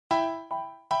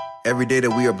every day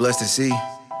that we are blessed to see?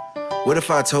 What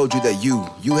if I told you that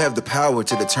you have the power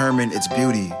to determine its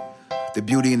beauty, the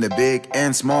beauty in the big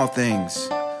and small things,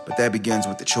 but that begins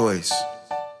with the choice.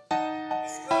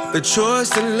 The choice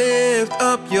to lift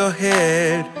up your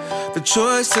head, the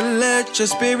choice to let your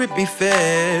spirit be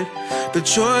fed, the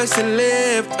choice to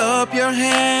lift up your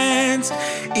hands,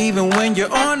 even when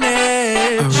you're on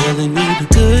edge. I really need a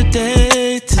good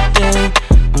day today.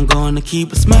 I'm gonna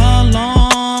keep a smile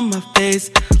on my face,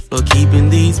 Lord, keeping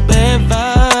these bad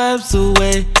vibes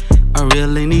away. I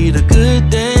really need a good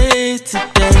day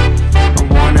today. I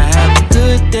wanna have a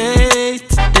good day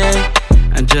today.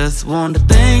 I just wanna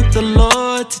thank the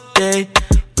Lord today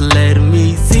for letting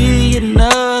me see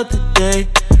another day.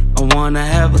 I wanna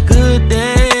have a good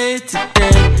day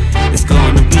today. It's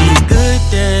gonna be a good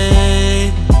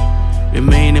day.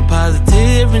 Remaining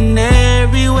positive in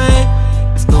every way.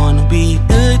 It's gonna be a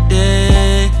good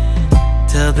day.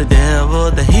 Tell the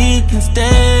devil that he can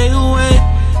stay away.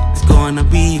 It's gonna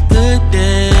be a good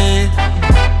day.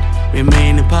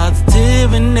 Remaining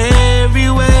positive in every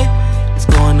way. It's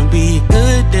gonna be a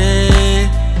good day.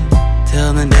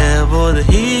 Tell the devil that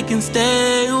he can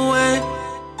stay away.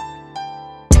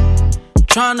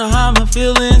 Trying to hide my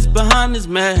feelings behind this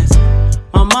mask.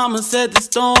 My mama said the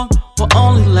storm will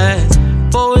only last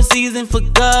for a season, for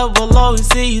God will always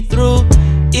see you through.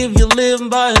 If you live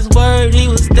by his word, he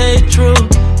will stay true.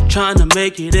 Trying to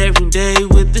make it every day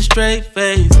with a straight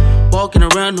face. Walking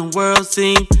around the world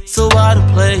seems so out of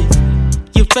place.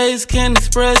 Your face can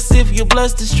express if you're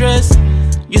blessed to stress.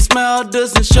 Your smile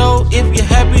doesn't show if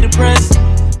you're happy to press.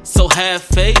 So have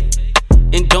faith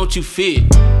and don't you fear.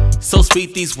 So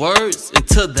speak these words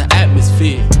into the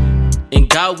atmosphere, and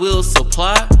God will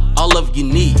supply all of your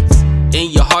needs. And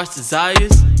your heart's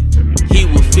desires, he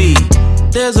will feed.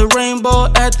 There's a rainbow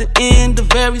at the end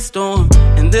of every storm,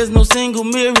 and there's no single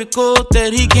miracle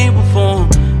that he can't perform.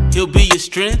 He'll be your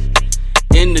strength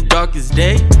in the darkest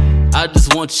day. I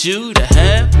just want you to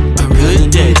have a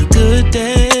good day. A good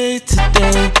day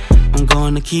today. I'm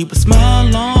gonna keep a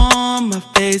smile on my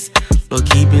face, Lord,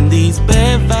 keeping these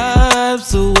bad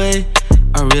vibes away.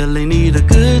 I really need a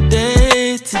good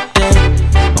day today.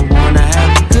 I wanna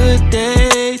have a good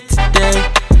day today.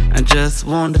 I just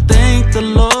wanna thank the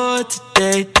Lord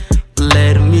today for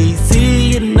letting me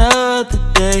see another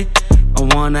day. I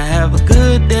wanna have a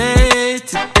good day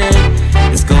today.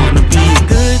 It's gonna be a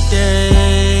good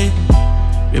day.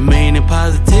 Remaining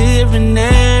positive in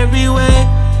every way.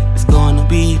 It's gonna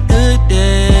be a good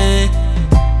day.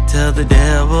 Tell the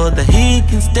devil that he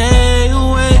can stay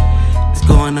away. It's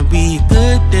gonna be a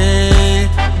good day.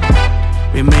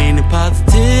 Remaining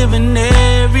positive in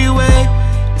every way.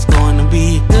 It's gonna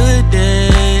be a good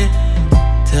day.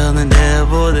 Tell the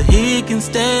devil that he can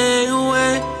stay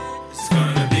away.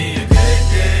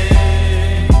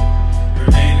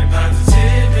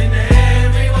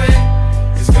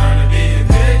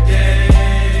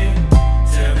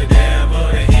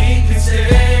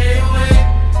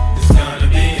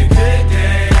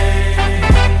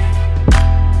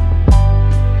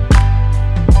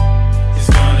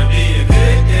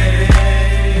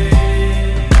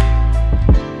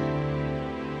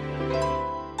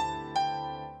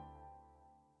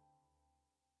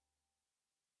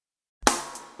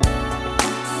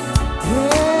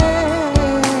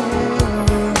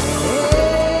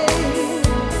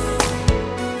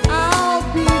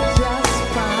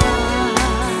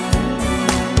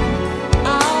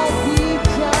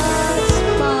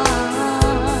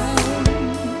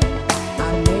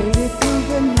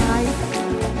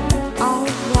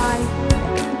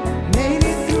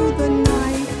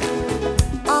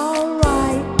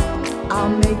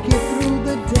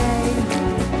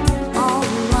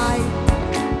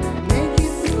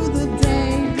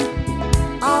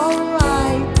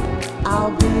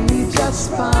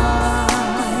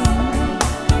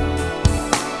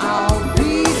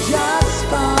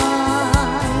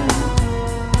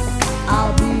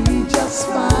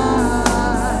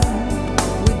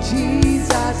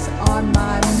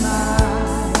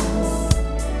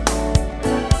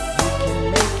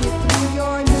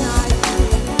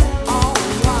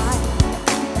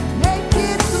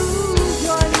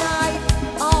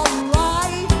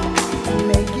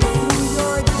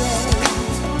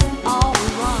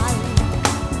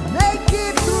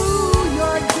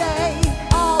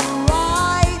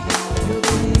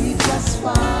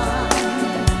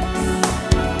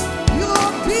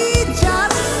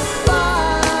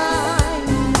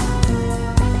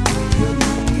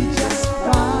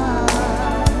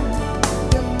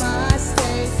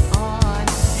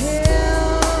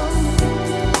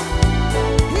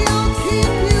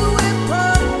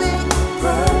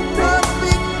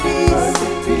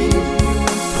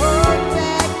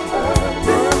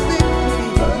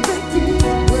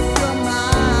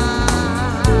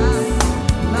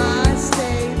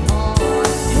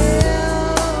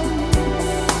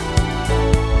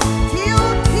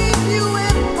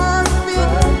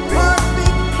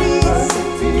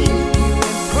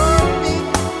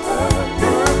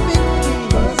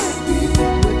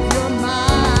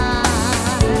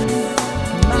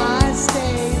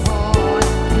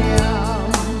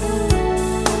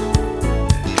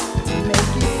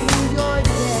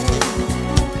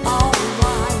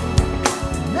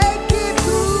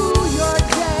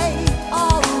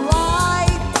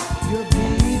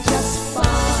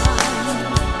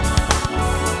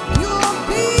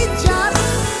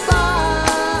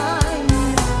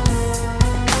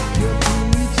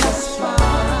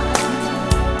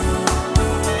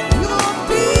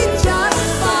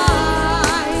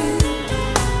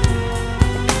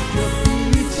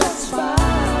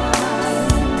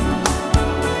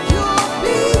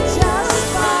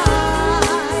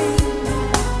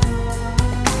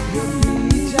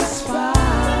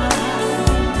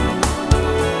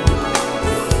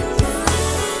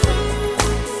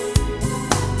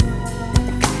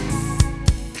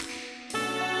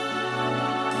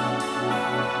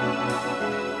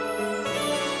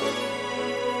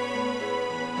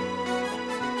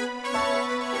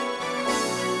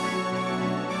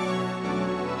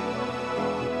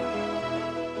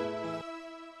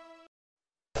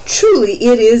 Truly,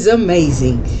 it is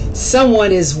amazing.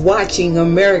 Someone is watching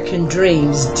American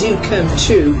dreams do come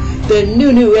true. The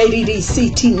new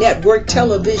ADDCT network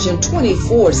television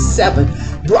 24/7,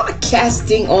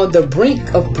 broadcasting on the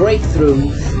brink of breakthrough.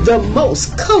 The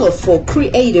most colorful,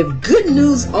 creative, good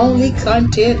news only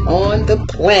content on the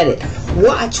planet.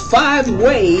 Watch 5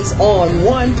 ways on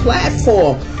one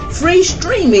platform. Free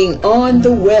streaming on the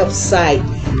website.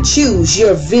 Choose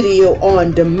your video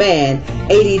on demand.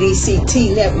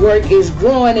 ADDCT network is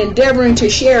growing, endeavoring to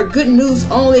share good news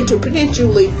only to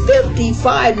potentially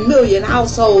 55 million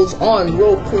households on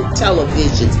Roku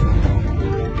televisions.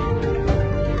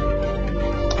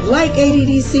 Like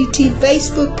ADDCT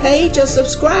Facebook page or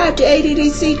subscribe to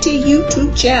ADDCT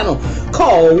YouTube channel.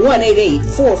 Call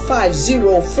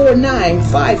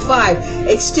 1-888-450-4955,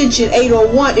 extension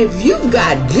 801 if you've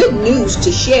got good news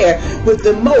to share with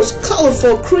the most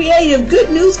colorful, creative, good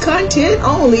news content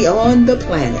only on the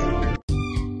planet.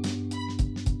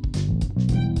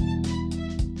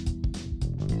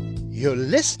 You're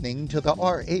listening to the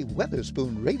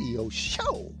R.A.Weatherspoon Radio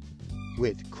Show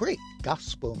with great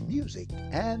gospel music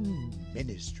and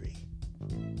ministry.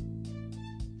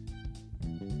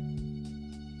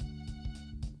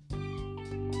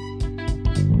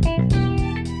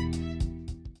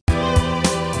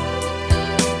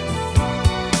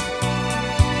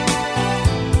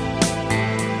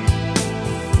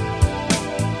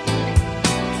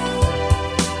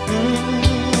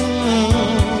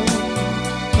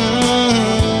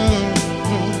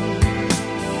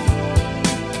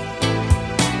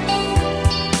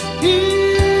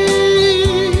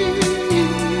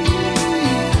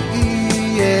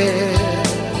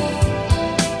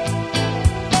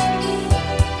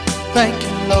 Thank you,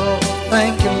 Lord.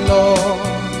 Thank you, Lord.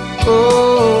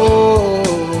 Oh,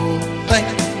 thank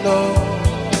you, Lord.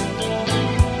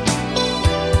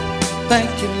 Thank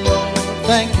you, Lord.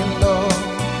 Thank you, Lord.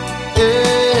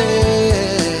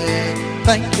 Yeah,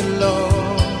 thank you, Lord.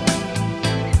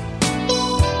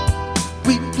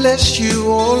 We bless you,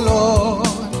 oh Lord,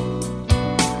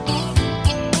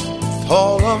 with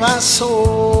all of our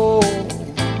soul.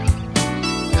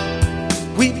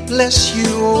 We bless you,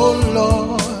 oh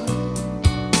Lord,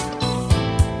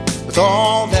 with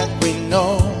all that we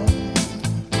know.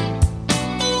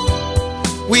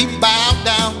 We bow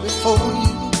down before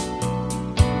you,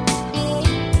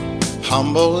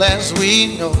 humble as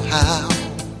we know how,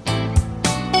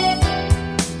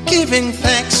 giving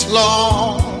thanks,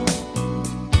 Lord,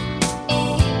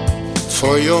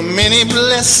 for your many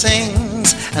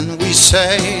blessings. And we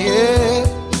say, yeah,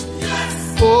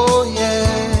 yes. Oh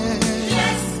yeah,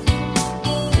 yes.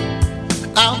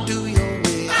 I'll do your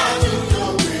will.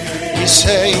 We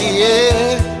say,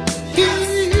 yeah,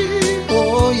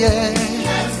 oh yeah,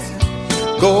 yes.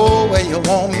 Go where you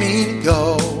want me to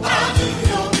go.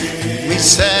 We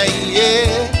say,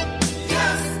 yeah,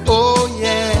 yes. Oh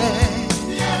yeah,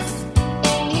 yes.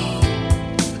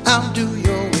 I'll do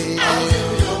your will.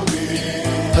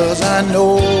 'Cause I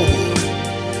know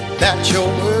that your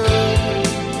word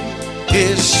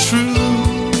is true.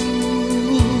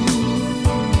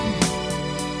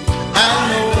 I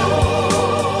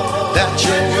know that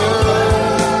your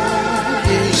word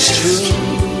is true.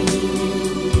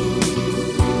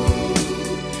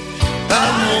 I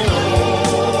know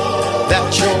that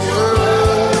your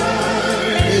word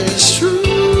is true.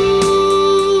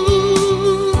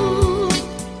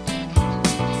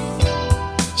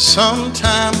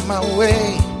 Sometime my way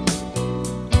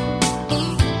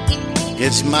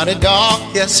it's mighty dark,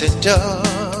 yes it does.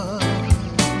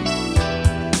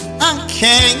 I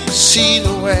can't see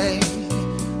the way,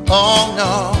 oh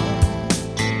no.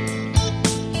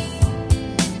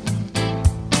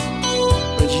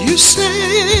 But you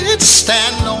said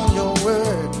stand on your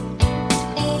word,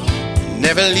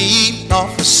 never leave nor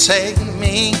forsake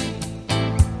me.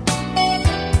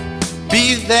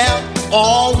 Be there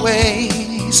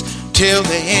always till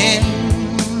the end.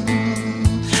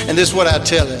 And this is what I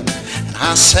tell him.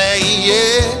 I say,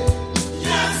 yeah,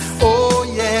 yes. Oh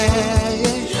yeah,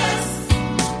 yes.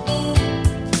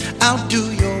 I'll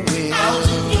do your will.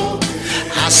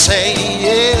 I say,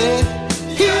 yeah,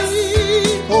 yes.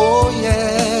 Oh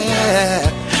yeah,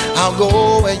 I'll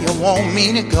go where you want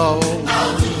me to go. And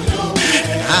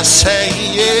I say,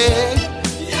 yeah,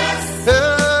 yes.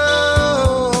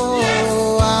 Oh, yes.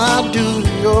 I'll do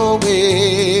your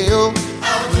will.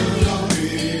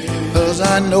 'Cause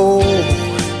I know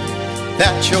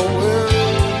that your word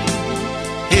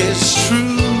is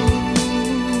true.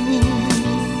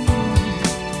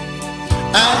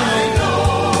 I know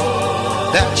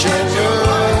that your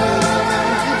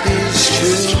word is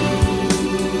true.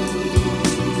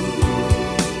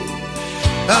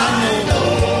 I know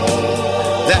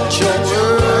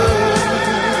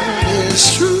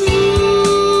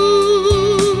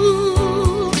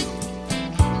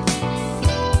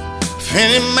If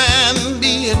any man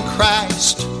be in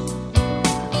Christ,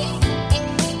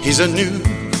 he's a new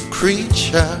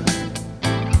creature.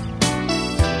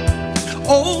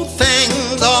 Old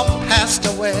things are passed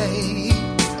away,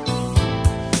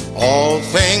 all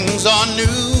things are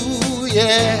new,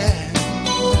 yeah.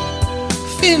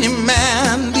 If any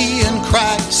man be in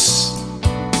Christ,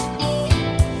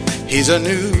 he's a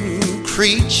new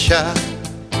creature.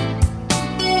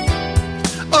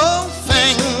 All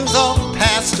things are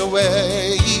passed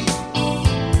away,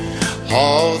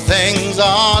 all things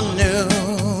are new.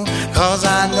 'Cause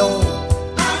I know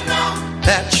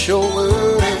that your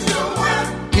word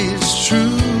is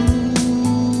true.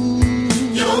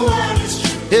 Your word is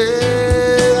true.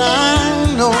 Yeah,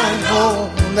 I know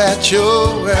that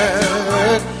your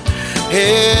word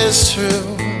is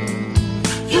true.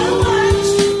 Your word is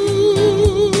true.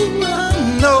 I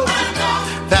know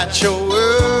that your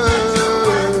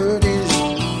word is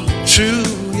true.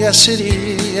 Yes, it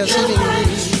is. Yes, it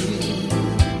is.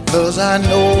 'Cause I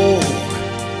know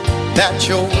that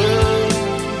your word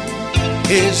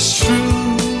is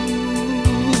true.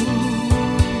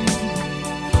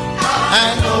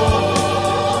 I know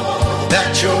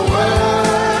that your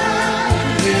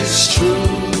word is true.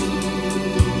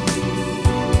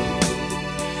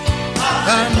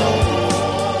 I know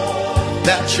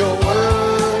that your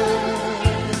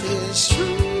word is true.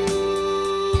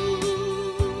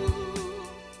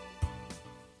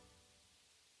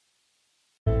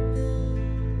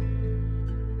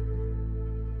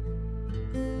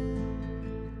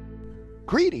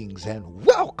 Greetings and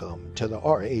welcome to the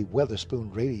R.A.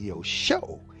 Weatherspoon Radio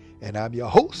Show. And I'm your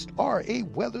host, R.A.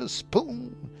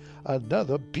 Weatherspoon.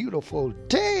 Another beautiful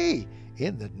day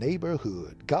in the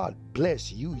neighborhood. God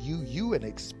bless you, and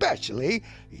especially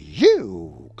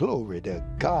you. Glory to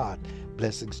God.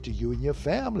 Blessings to you and your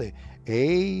family.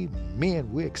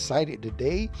 Amen. We're excited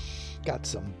today. Got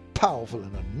some powerful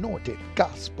and anointed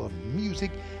gospel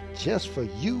music just for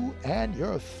you and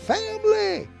your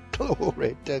family.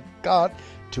 Glory to God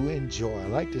to enjoy. I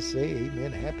like to say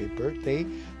amen, happy birthday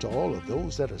to all of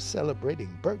those that are celebrating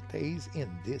birthdays in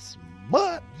this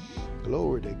month.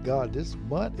 Glory to God. This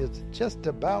month is just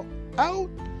about out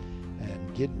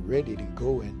and getting ready to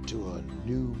go into a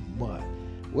new month.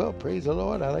 Well, praise the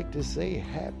Lord. I like to say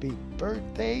happy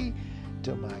birthday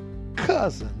to my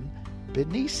cousin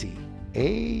Benice.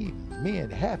 Amen.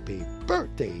 Happy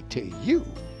birthday to you.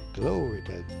 Glory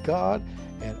to God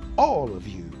and all of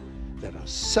you that are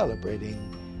celebrating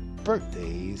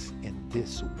birthdays in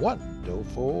this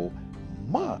wonderful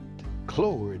month.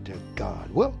 Glory to God.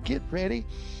 Well, get ready.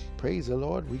 Praise the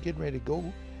Lord. We get ready to go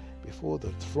before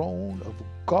the throne of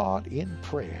God in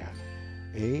prayer.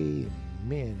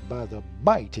 Amen. By the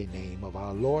mighty name of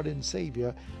our Lord and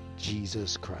Savior,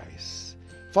 Jesus Christ.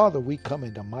 Father, we come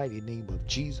in the mighty name of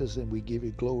Jesus and we give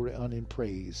you glory, honor, and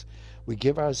praise. We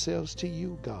give ourselves to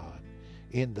you, God.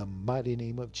 In the mighty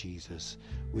name of Jesus,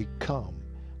 we come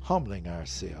humbling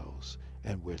ourselves,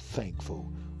 and we're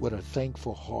thankful with a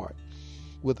thankful heart,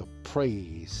 with a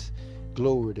praise.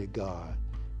 Glory to God.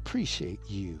 Appreciate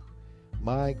you,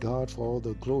 my God, for all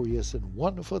the glorious and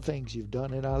wonderful things you've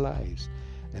done in our lives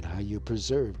and how you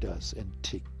preserved us and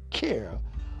take care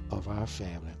of our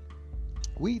family.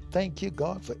 We thank you,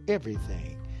 God, for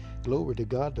everything. Glory to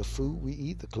God, the food we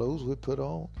eat, the clothes we put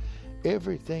on,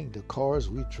 everything, the cars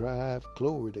we drive.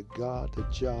 Glory to God, the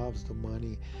jobs, the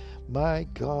money. My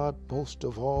God, most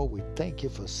of all, we thank you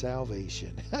for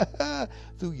salvation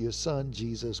through your Son,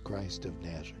 Jesus Christ of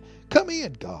Nazareth. Come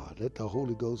in, God. Let the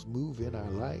Holy Ghost move in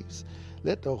our lives.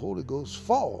 Let the Holy Ghost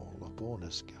fall upon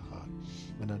us, God,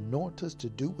 and anoint us to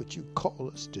do what you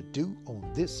call us to do on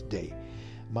this day.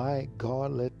 My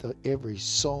God, let every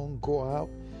song go out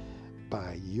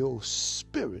by your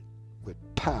Spirit with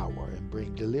power and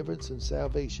bring deliverance and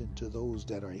salvation to those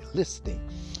that are listening,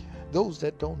 those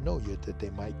that don't know you, that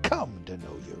they might come to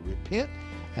know you. Repent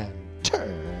and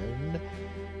turn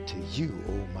to you,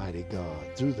 Almighty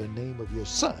God, through the name of your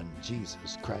Son,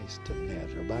 Jesus Christ of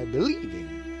Nazareth, by believing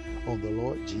on the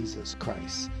Lord Jesus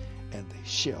Christ, and they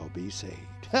shall be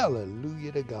saved.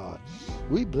 Hallelujah to God.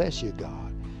 We bless you,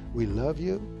 God. We love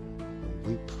you, and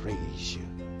we praise you.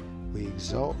 We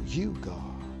exalt you,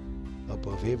 God,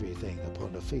 above everything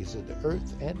upon the face of the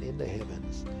earth and in the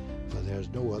heavens. For there's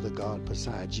no other God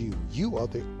besides you. You are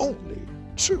the only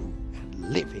true and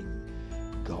living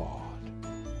God.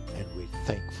 And we're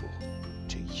thankful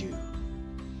to you.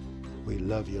 We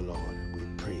love you, Lord, and we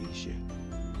praise you.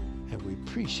 And we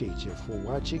appreciate you for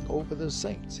watching over the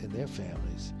saints and their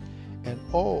families and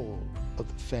all of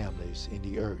the families in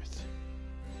the earth.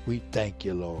 We thank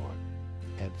you, Lord,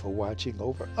 and for watching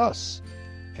over us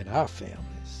and our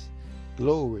families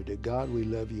Glory to God, we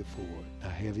love you for it. Now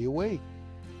have your way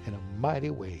in a mighty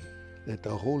way. Let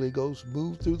the Holy Ghost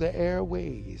move through the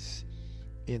airways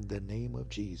in the name of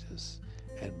Jesus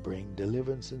and bring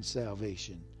deliverance and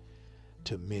salvation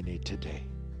to many today.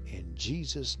 In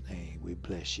Jesus' name we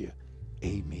bless you.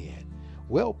 Amen.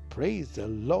 Well, praise the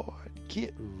Lord.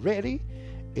 Get ready.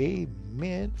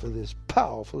 Amen. For this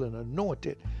powerful and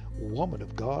anointed woman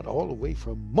of God all the way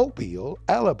from Mobile,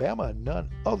 Alabama, none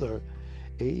other,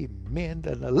 amen,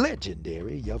 than the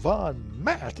legendary Yvonne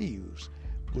Matthews.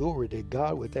 Glory to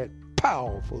God, with that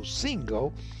powerful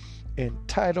single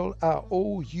entitled I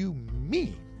Owe You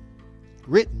Me,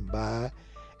 written by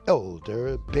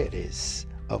Elder Bettis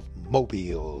of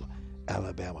Mobile,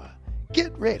 Alabama.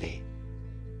 Get ready.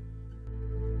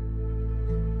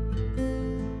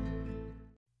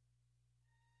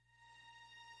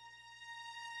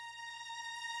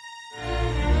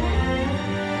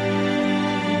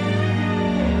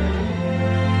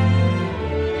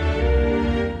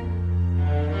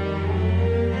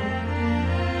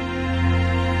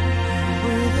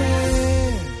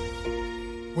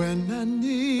 When I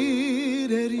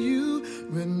needed you,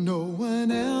 when no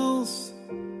one else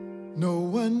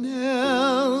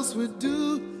would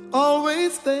do,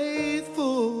 always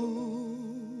faithful.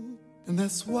 And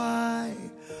that's why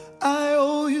I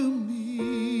owe you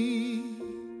me.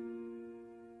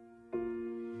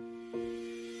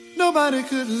 Nobody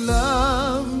could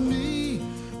love me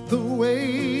the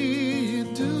way you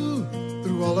do.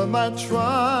 Through all of my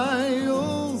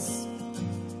trials,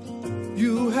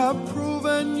 you have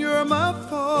proven you're my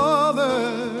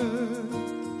father,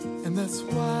 and that's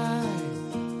why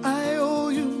I owe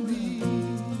you me.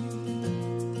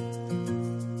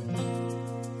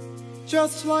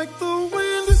 Just like the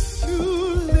wind,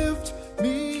 you lift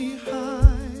me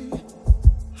high,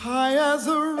 high as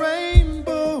a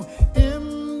rainbow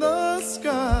in the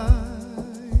sky.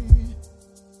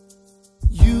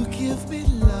 You give me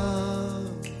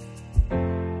love,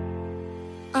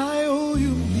 I owe you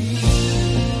me.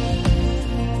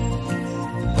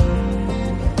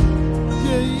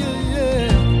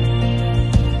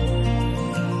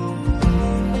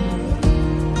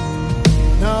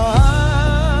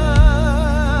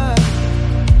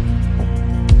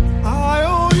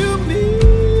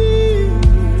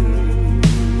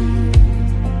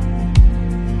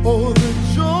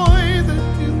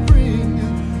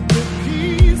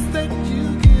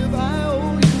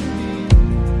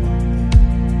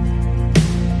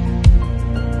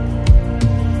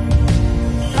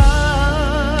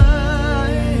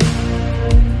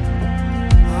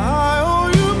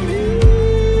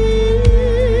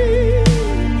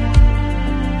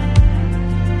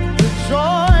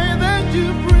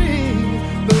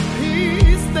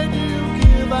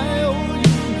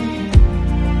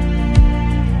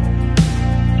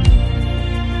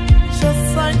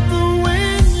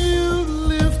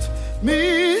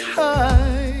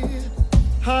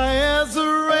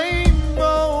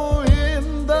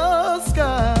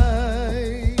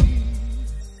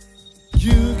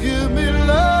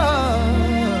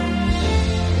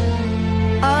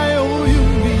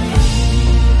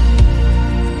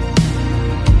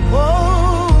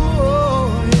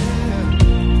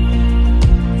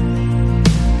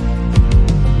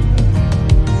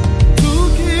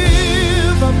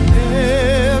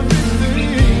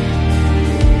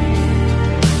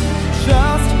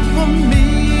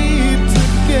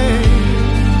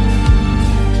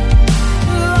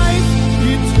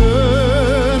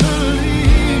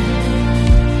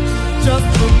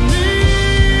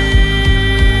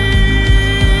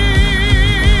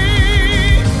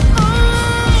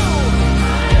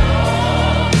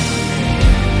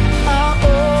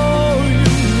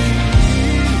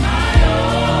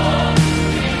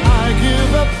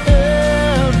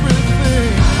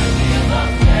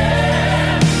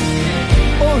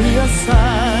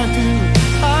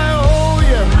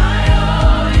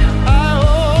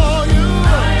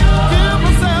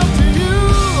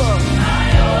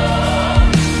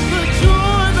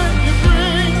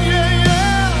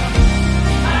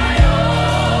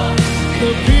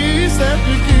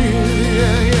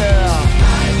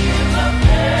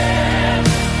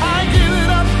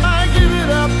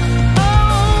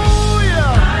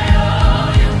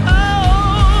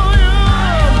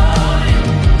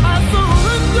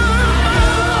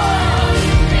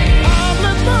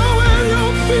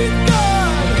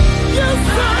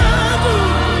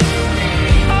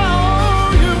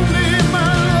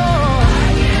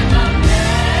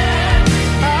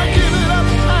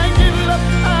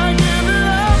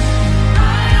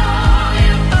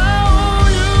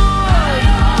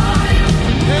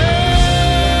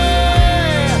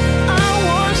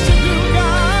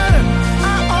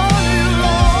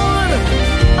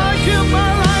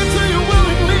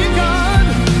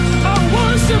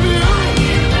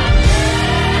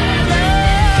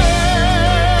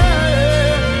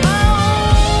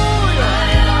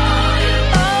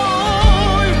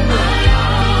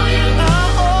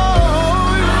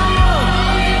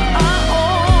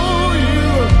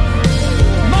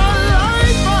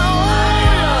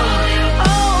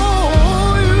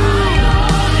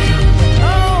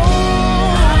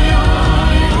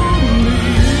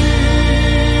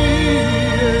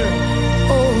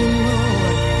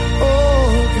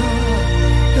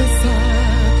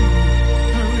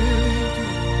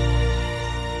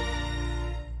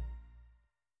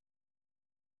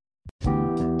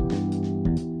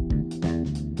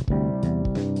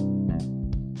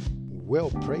 Well,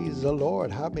 praise the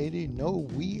Lord. How many know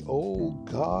we owe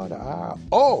God our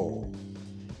all?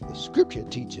 The scripture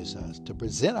teaches us to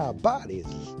present our bodies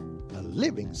a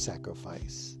living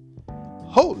sacrifice,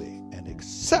 holy and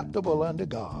acceptable unto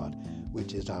God,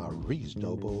 which is our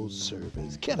reasonable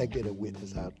service. Can I get a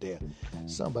witness out there?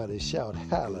 Somebody shout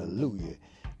hallelujah.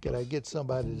 Can I get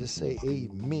somebody to say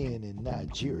amen in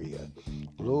Nigeria?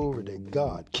 Glory to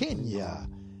God. Kenya,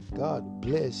 God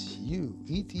bless you.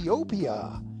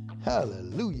 Ethiopia,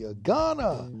 hallelujah.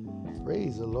 Ghana,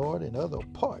 praise the Lord, in other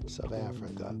parts of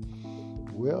Africa.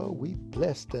 Well, we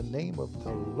bless the name of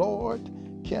the Lord.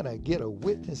 Can I get a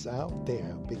witness out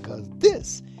there? Because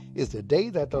this is the day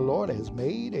that the Lord has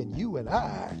made, and you and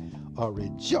I are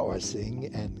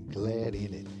rejoicing and glad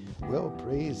in it. Well,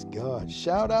 praise God.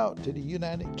 Shout out to the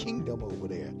United Kingdom over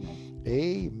there.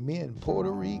 Amen.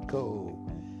 Puerto Rico,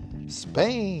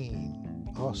 Spain,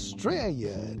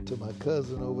 Australia, to my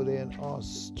cousin over there in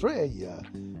Australia.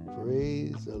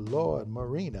 Praise the Lord.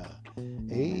 Marina.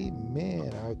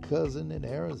 Amen. Our cousin in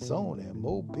Arizona,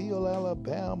 Mobile,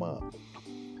 Alabama.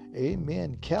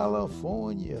 Amen.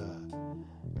 California,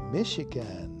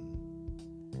 Michigan,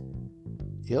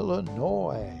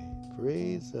 Illinois.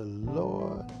 Praise the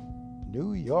Lord.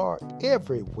 New York,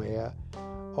 everywhere,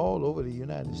 all over the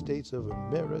United States of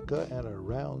America and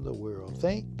around the world.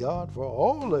 Thank God for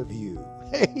all of you.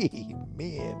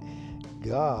 Amen.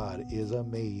 God is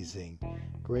amazing.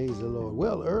 Praise the Lord.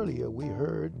 Well, earlier we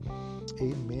heard,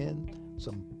 amen,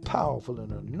 some powerful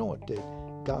and anointed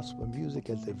gospel music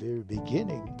at the very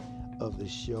beginning of the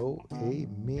show.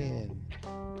 Amen.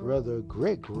 Brother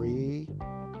Gregory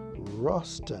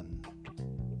Ruston.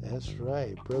 That's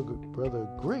right, Brother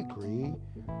Gregory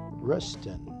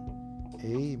Ruston.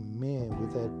 Amen.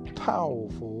 With that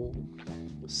powerful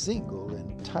single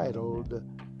entitled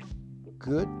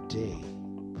Good Day.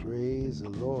 Praise the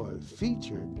Lord.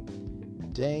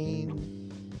 Featured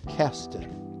Dane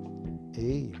Caston.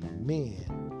 Amen.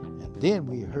 And then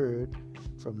we heard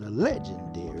from the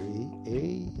legendary,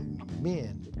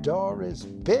 amen, Doris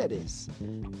Bettis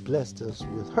blessed us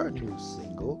with her new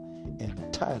single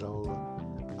entitled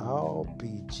I'll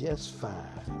Be Just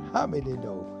Fine. How many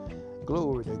know?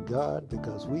 Glory to God,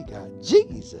 because we got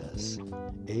Jesus.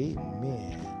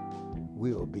 Amen.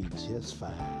 We'll be just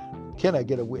fine. Can I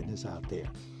get a witness out there?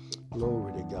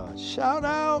 Glory to God. Shout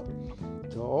out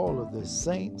to all of the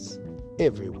saints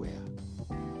everywhere.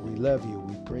 We love you.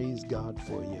 We praise God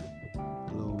for you.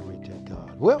 Glory to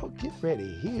God. Well, get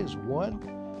ready. Here's one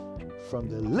from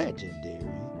the legendary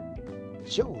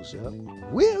Joseph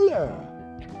Wheeler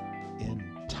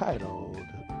entitled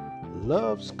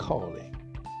Love's Calling.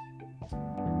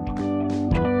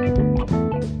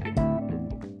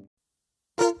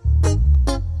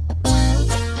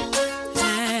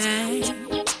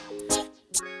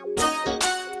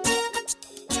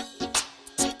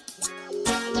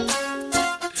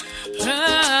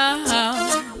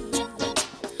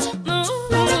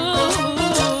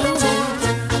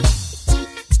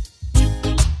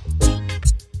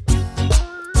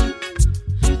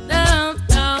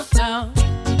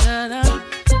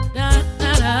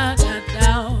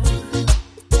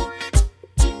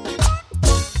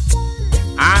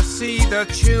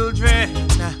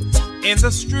 In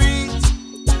the streets,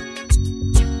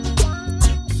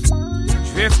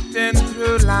 drifting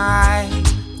through life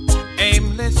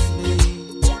aimlessly.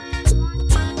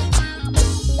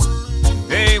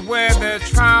 They wear their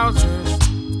trousers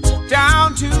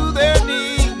down to their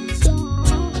knees,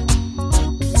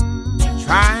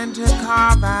 trying to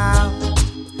carve out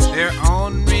their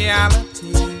own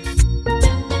reality.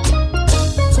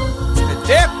 The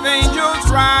death angel's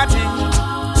riding,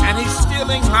 and he's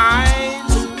stealing lives.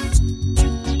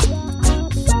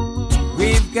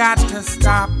 We've got to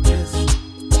stop this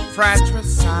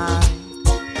fratricide.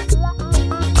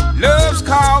 Love's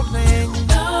calling.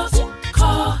 Love's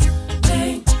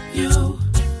calling you.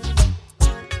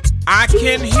 I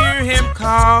can hear him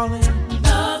calling.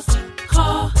 Love's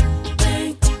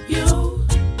calling you.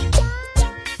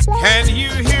 Can you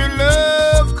hear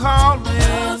love calling?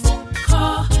 Love's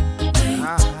calling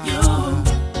you.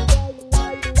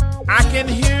 I can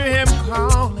hear him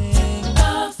calling.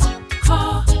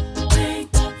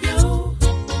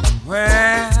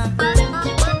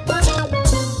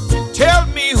 Tell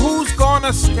me who's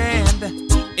gonna stand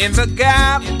in the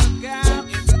gap.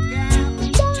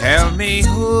 Tell me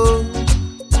who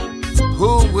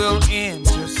will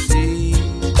intercede.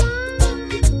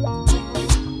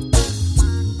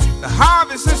 The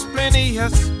harvest is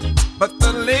plenteous, but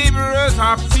the laborers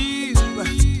are few.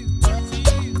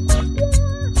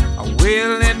 A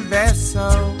willing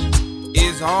vessel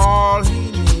is all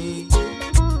he needs.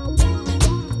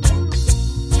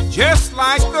 just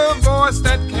like the voice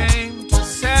that came to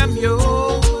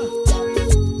Samuel.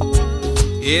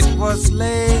 It was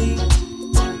late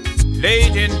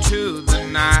into the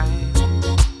night,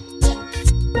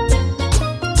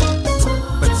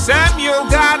 but Samuel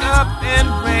got up and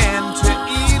ran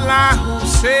to Eli, who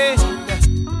said,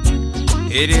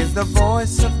 "It is the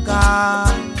voice of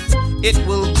God, it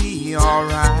will be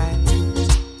alright.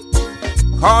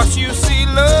 'Cause you see,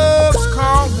 love's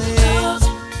calling. Love's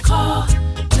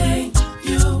calling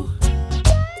you.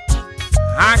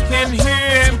 I can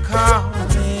hear him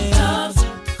calling. Love's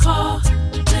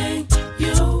calling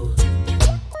you.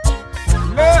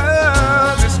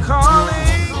 Love is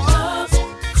calling. Love's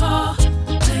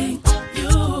calling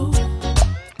you.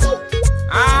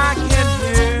 I can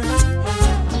hear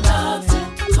Love's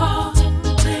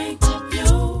calling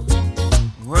you.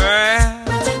 well,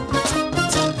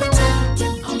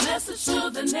 A message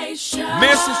to the nation.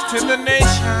 message to the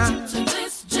nation. To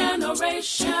this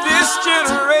generation. This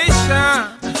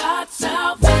generation, God's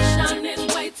salvation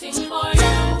is waiting for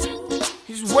you.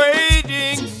 he's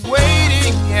waiting,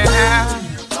 yeah.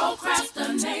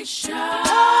 Procrastination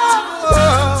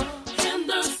Oh,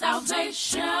 hinders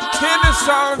salvation. tender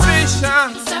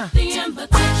salvation. Accept the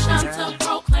invitation to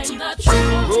proclaim the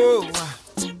truth. Oh,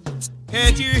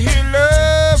 can't you hear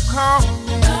love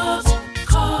calling? Love's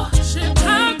call.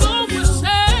 Chicago is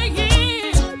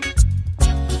saying.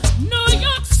 New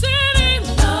York City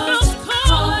love's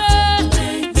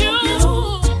calling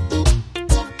you.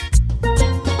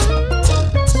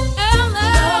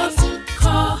 LA's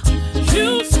call.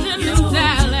 Houston and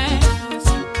Dallas.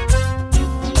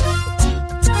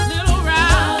 Little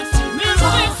Rock,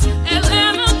 Memphis,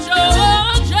 Atlanta,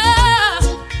 Georgia.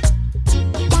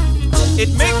 It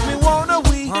makes me wanna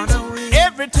weep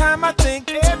every time I think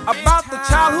about the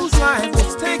child whose life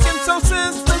was taken so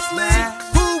senselessly.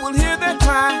 Who will hear their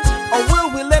cry, or will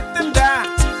we let them die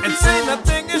and say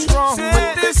nothing is wrong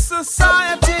with this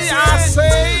society? I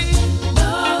say,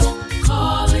 Love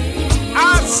calling.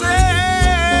 I say,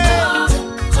 Love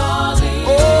calling.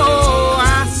 oh,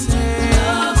 I say,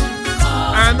 Love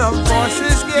calling. and the voice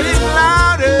is getting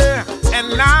louder and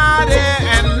louder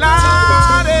and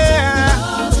louder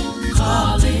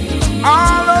Calling.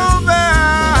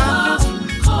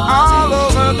 all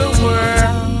over the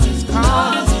world. It's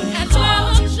calling.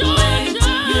 Atlanta,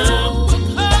 Georgia,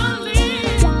 we're calling.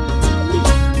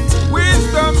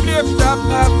 Wisdom lift up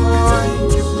her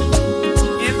voice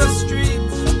in the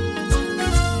streets.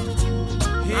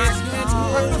 It's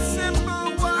but the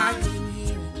simple one. I can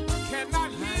hear it.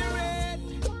 Cannot hear it.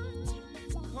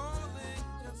 Calling,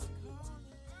 just calling.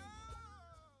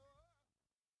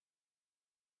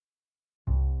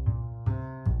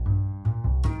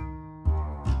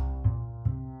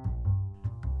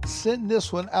 Send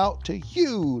this one out to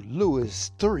you,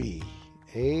 Lewis 3.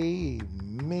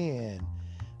 Amen.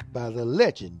 By the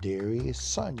legendary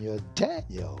Sonia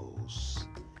Daniels.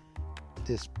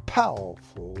 This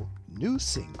powerful new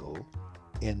single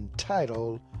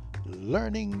entitled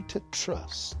Learning to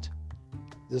Trust.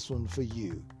 This one for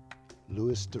you,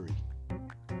 Lewis 3.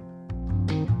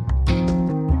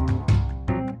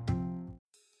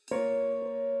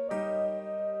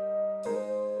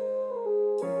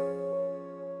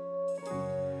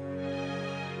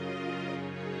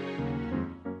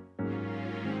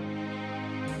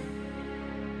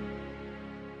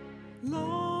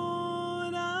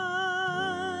 Lord,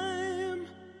 I'm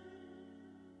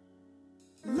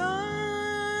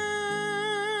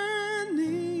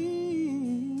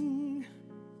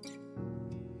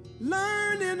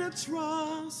learning to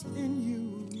trust in you.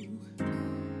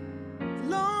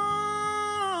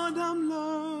 Lord, I'm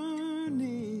learning.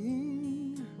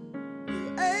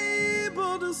 You're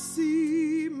able to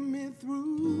see me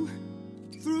through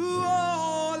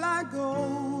all I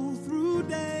go through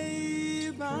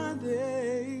day by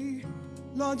day.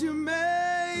 Lord, you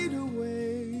made a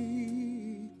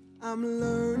way. I'm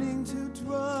learning to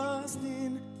trust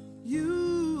in you.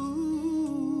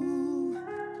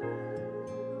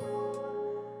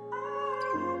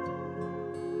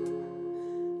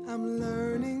 I'm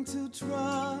learning to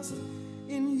trust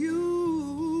in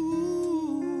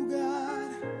you,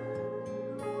 God.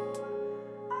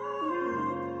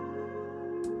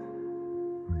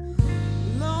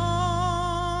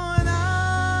 Lord,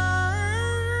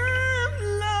 I'm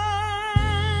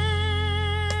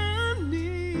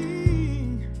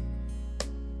learning.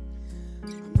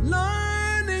 I'm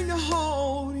learning to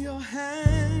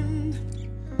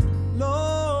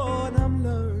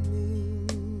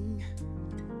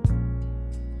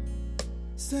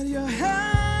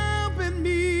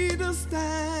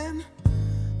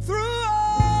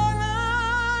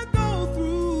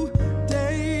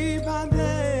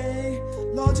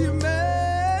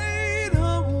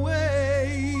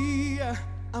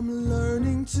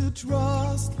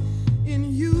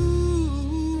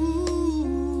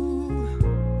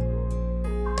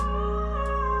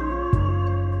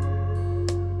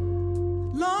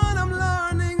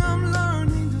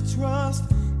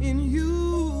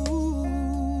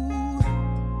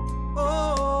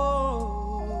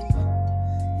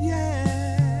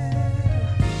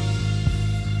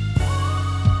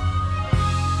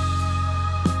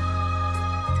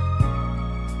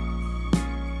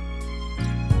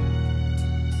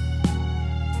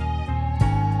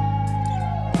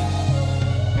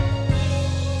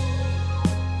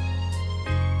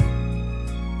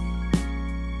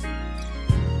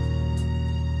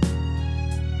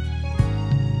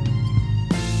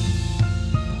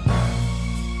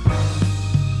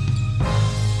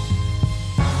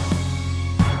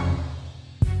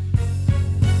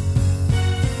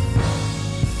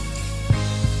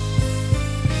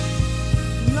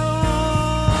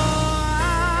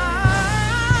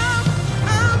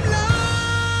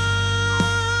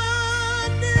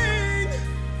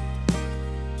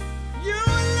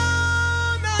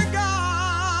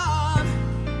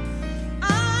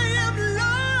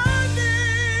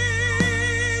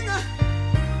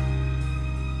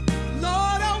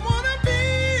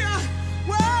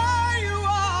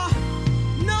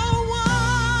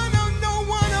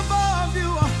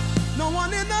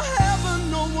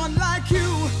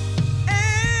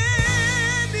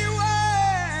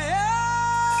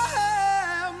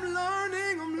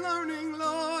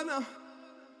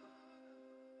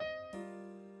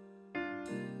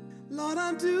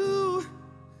I do,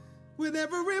 with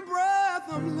every breath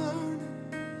I'm learning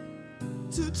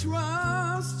to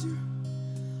trust you.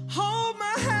 Hold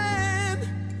my hand,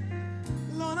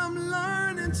 Lord, I'm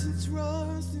learning to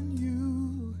trust in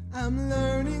you. I'm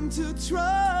learning to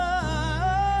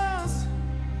trust,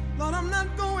 Lord, I'm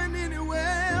not going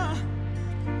anywhere.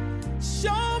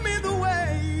 Show me the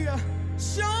way,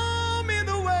 show me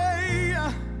the way.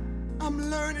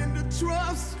 I'm learning to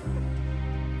trust.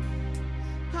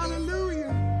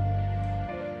 Hallelujah.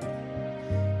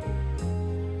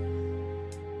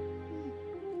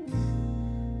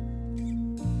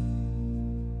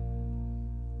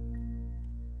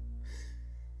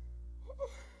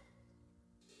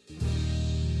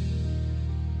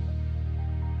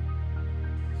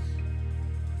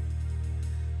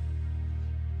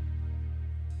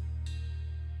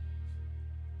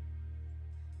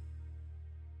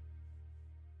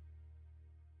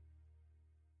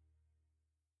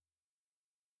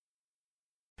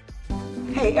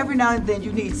 Hey, every now and then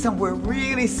you need somewhere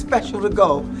really special to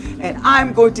go, and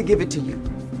I'm going to give it to you.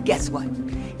 Guess what?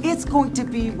 It's going to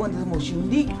be one of the most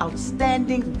unique,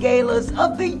 outstanding galas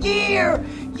of the year.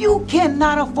 You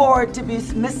cannot afford to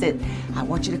miss it. I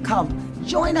want you to come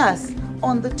join us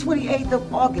on the 28th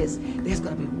of August. There's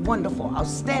going to be wonderful,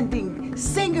 outstanding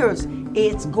singers.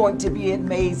 It's going to be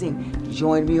amazing.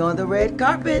 Join me on the red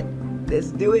carpet. Let's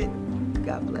do it.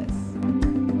 God bless.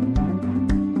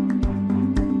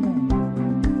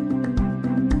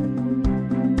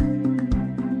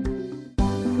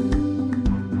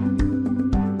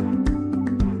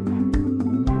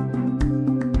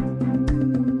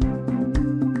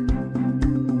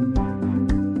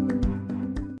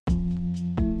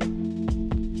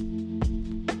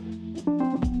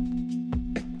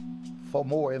 For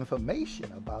more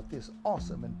information about this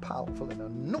awesome and powerful and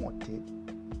anointed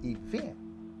event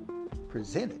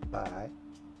presented by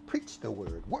Preach the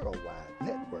Word Worldwide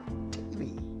Network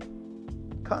TV,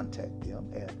 contact them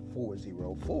at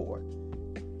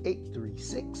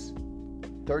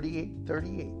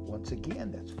 404-836-3838. Once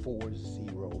again, that's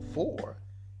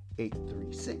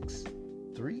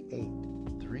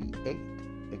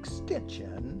 404-836-3838,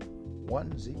 extension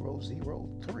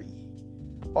 1003,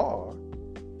 or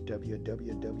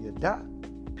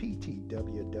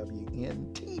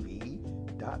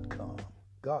www.ptwwntv.com.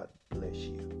 God bless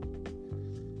you.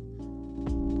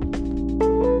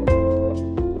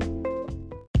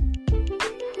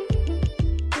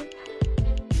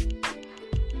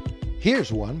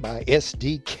 Here's one by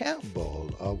S.D.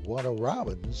 Campbell of Warner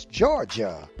Robins,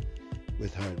 Georgia,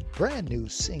 with her brand new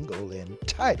single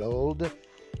entitled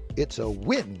It's a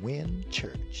Win-Win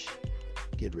Church.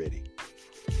 Get ready.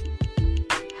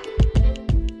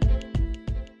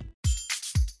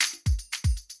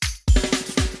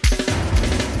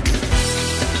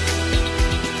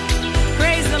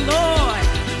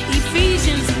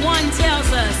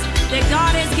 Tells us that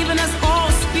God has given us all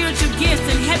spiritual gifts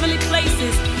in heavenly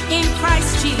places in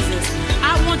Christ Jesus.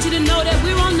 I want you to know that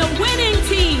we're on the winning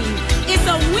team. It's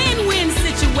a win-win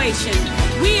situation.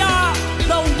 We are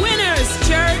the winners,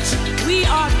 church. We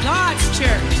are God's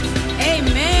church.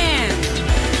 Amen.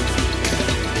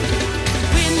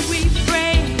 When we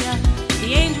pray,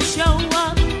 the angels show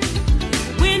up.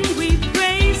 When we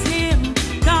praise Him,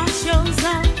 God shows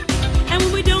up. And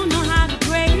when we don't know how to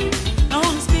pray, the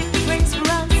Holy Spirit prays for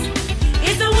us.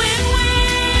 It's a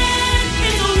win-win.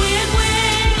 It's a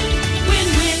win-win.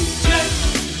 Win-win church.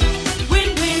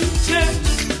 Win-win church.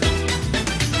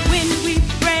 When we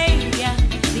pray,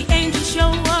 the angels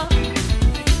show up.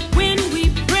 When we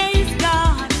praise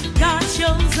God, God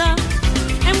shows up.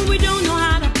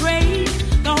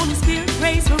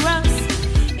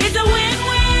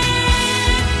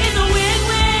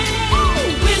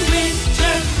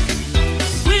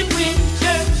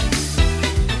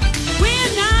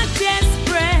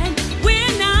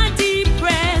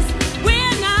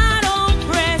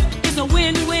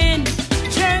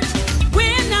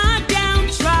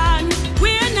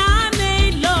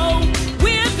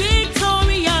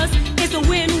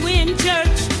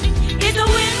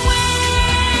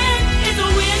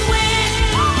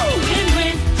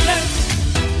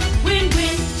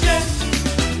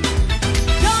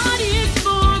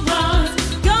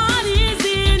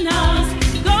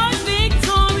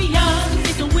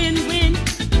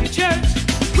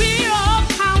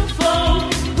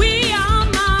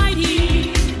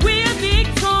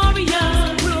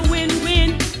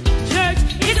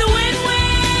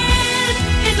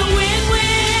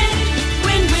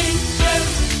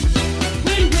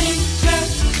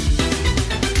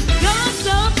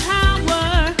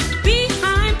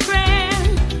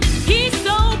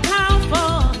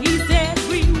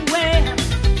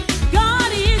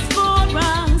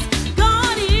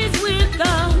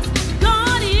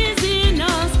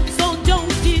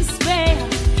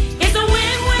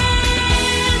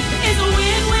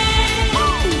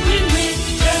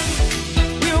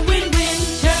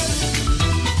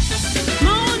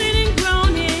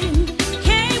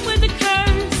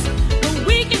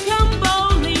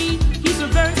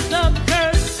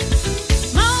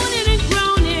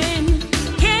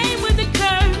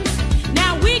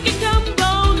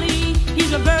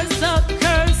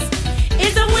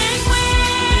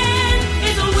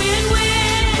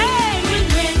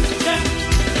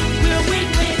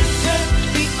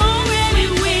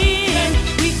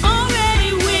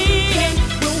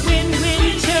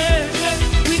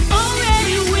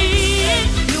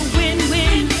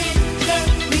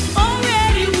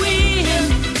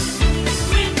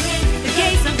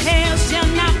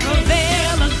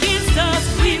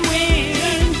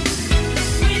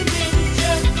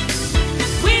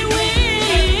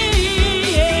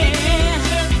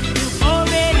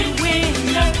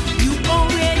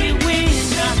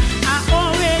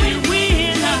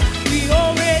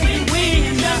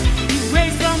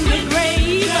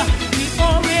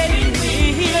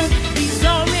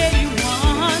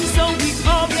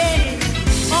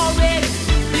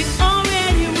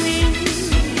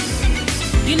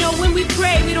 You know, when we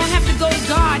pray, we don't have to go to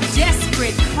God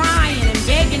desperate, crying and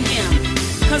begging Him.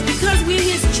 Because we're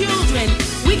His children,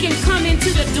 we can come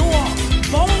into the door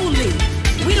boldly.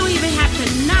 We don't even have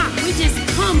to knock. We just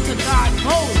come to God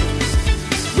boldly.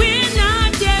 We're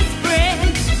not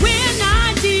desperate. We're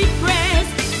not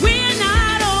depressed. We're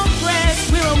not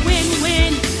oppressed. We're a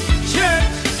win-win church.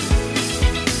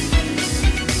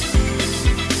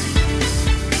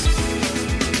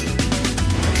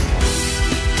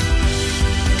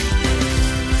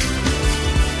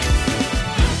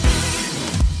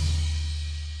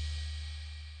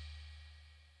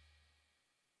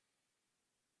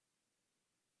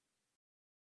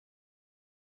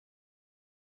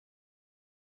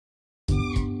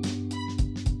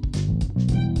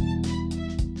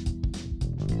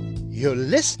 You're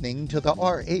listening to the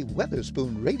R.A.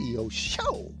 Weatherspoon Radio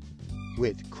Show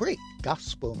with great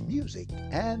gospel music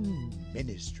and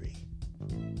ministry.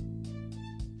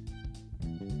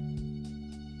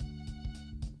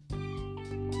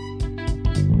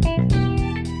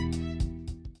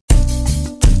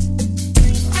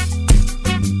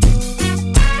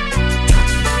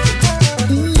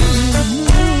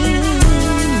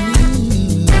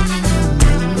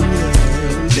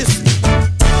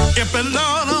 If the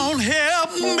Lord don't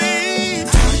help me,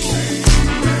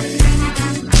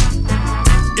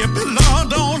 if the Lord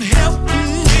don't help me,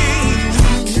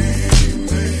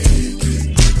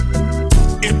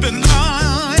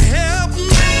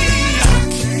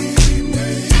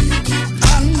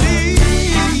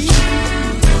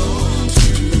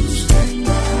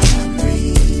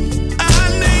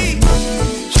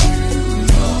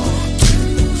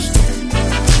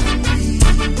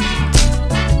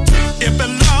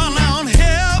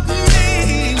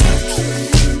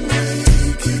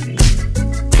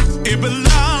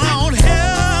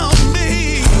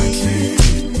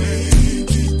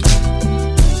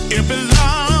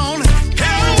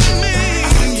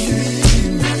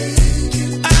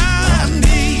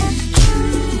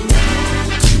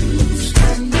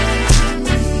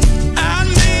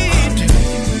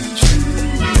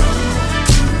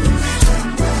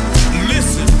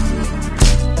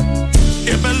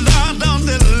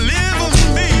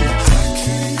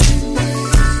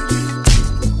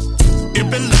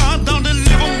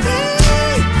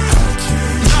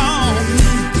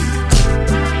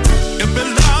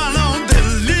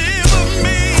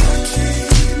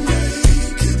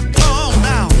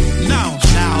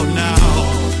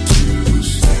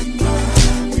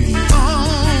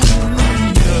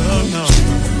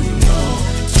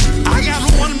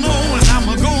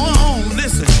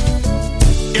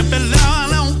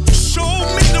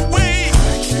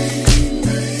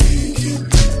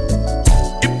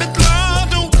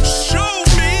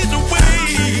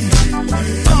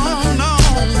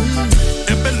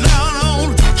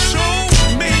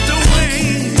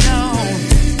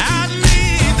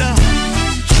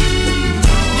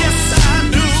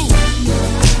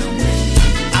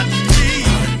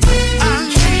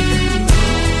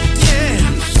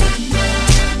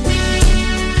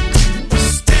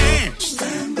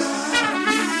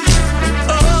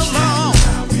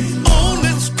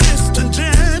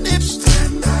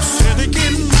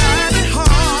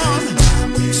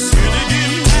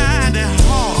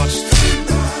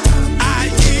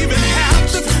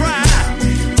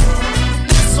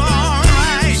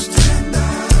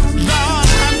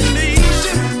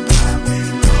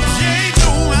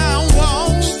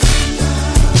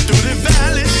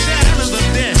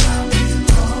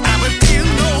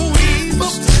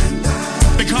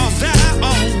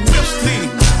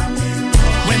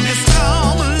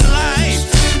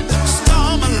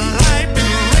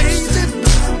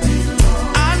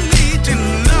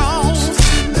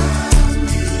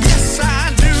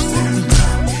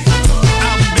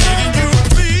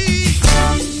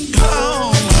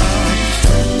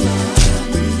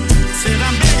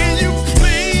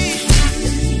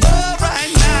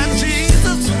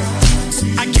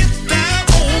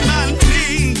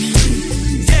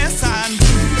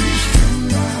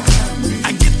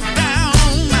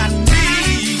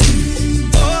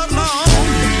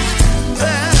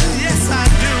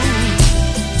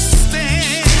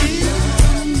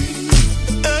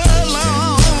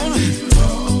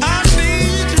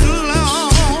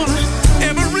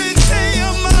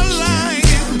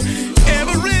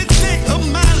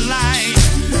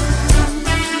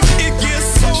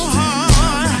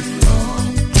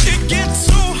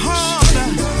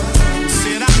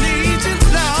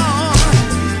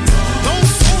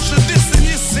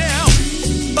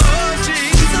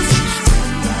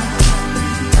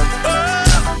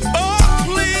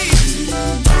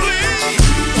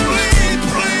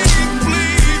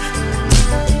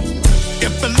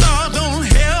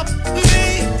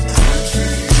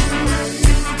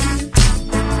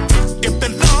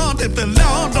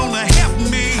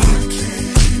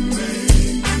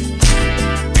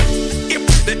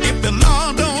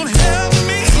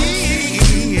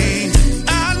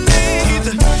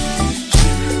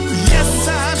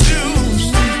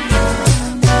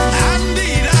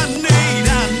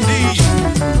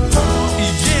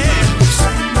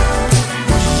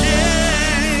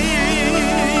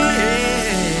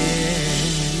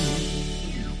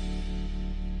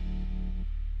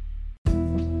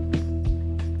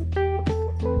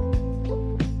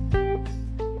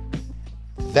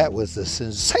 That was the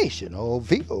sensational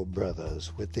Vito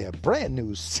Brothers with their brand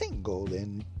new single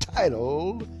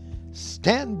entitled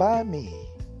Stand By Me.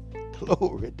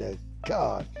 Glory to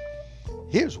God.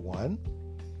 Here's one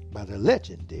by the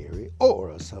legendary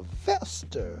Ora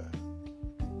Sylvester.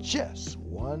 Just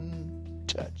One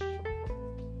Touch.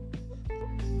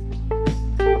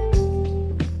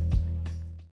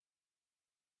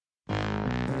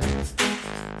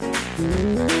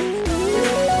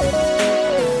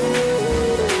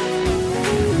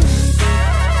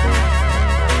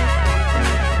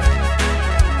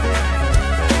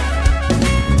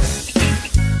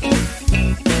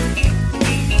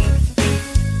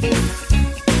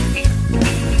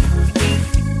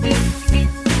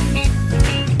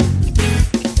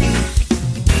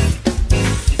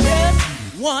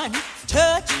 One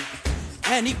touch,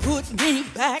 and he put me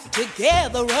back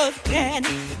together again.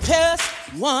 Just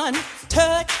one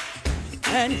touch,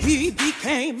 and he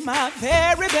became my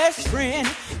very best friend.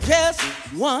 Just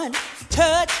one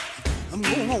touch, I'm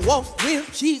gonna walk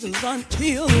with Jesus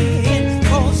until the end,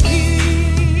 'cause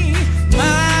he's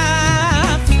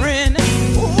my friend.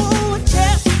 Oh,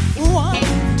 just one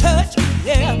touch,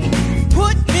 yeah,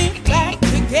 put me back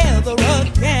together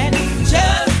again.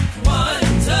 Just one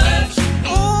touch,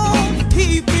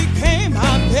 he became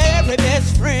my very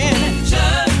best friend.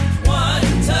 Just one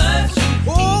touch.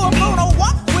 Oh, I'm gonna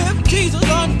walk with Jesus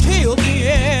until the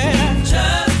end.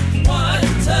 Just one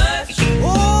touch.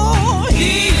 Oh,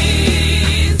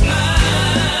 he's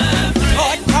my friend.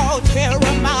 Lord called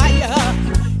Jeremiah.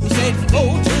 He said, go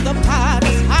to the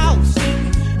potter's house,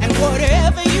 and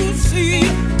whatever you see,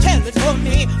 tell it for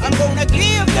me. I'm gonna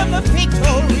give them the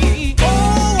victory.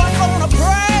 Oh, I'm gonna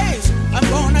praise. I'm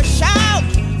gonna shout.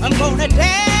 I'm gonna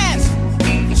dance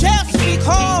just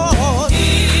because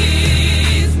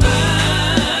he's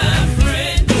my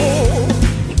friend. Oh,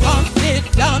 Humpty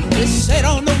Dumpty sat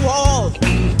on the wall.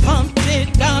 Humpty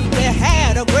Dumpty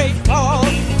had a great fall.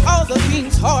 All the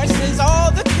king's horses, all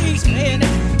the king's men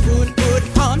couldn't put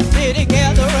Humpty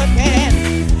together again.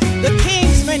 The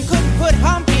king's men couldn't put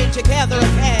Humpty together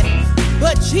again,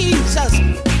 but Jesus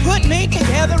put me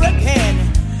together again.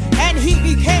 And he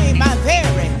became my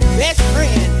very best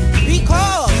friend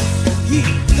because he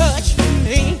touched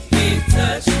me. He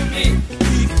touched me.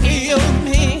 He filled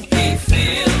me. He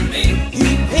filled me.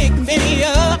 He picked me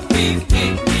up. He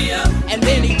picked me up. And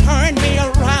then he turned me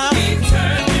around. He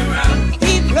turned me around.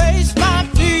 He placed my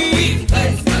feet. He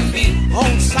placed my feet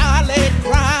on solid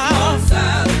ground. On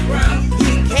solid ground.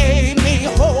 He gave me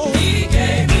hope. He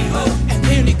gave me hope. And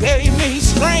then he gave me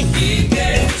strength. He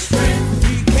gave me strength.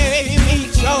 He gave me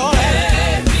joy.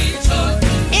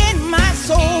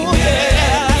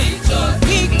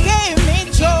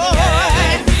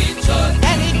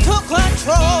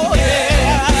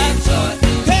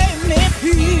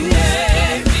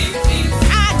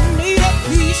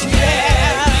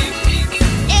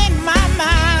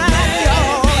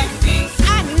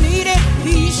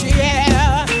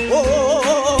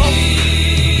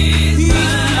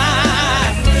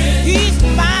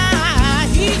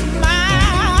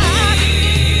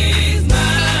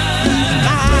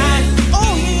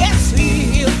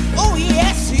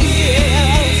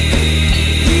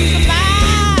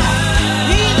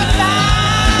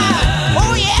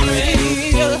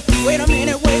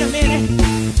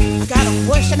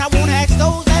 I want to ask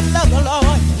those that love the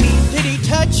Lord, did he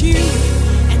touch you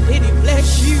and did he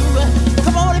bless you?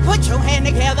 Come on and put your hand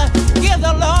together, give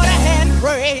the Lord a hand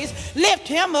praise, lift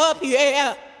him up,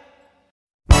 yeah.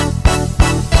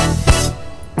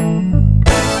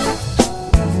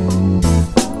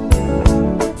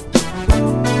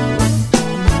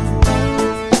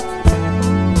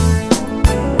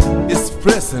 It's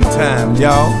pressing time,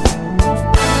 y'all.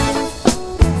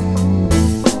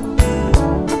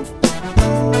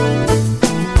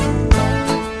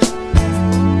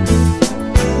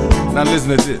 Now listen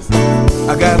to this.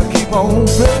 I gotta keep on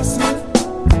pressing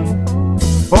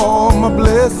for my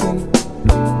blessing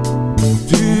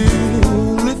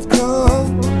till it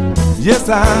comes. Yes,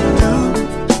 I do.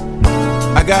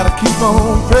 I gotta keep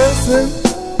on pressing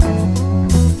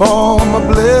for my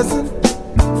blessing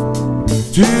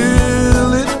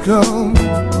till it comes.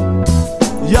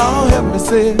 Y'all help me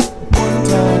say it one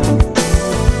time.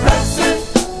 Pressing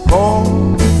for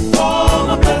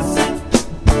my blessing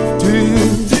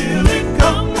till it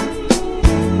comes.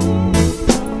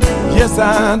 Yes,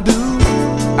 I do.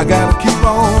 I gotta keep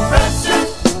on pressing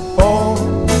for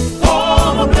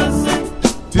my blessing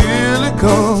till it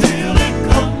comes.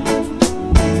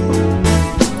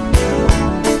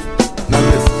 Now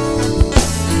listen,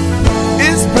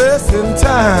 it's pressing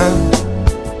time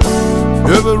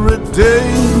every day.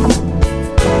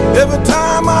 Every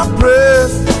time I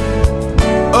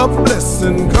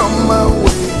blessing come my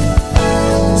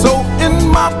way. So in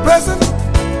my present,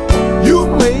 you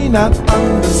may not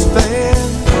understand.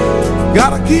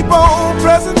 Gotta keep on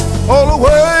pressing all the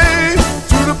way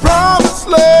to the promised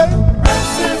land.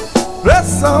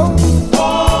 Press on,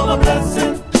 all the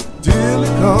blessing till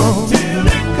it comes. Till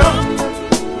it comes.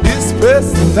 It's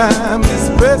pressing time. It's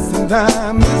pressing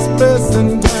time. It's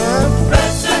pressing time.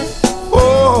 Pressing.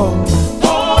 Oh,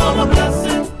 all the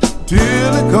blessing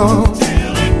till it comes.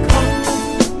 Till it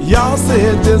comes. Y'all say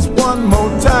it just one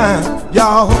more time.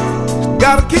 Y'all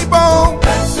gotta keep on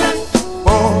pressing.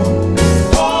 Oh,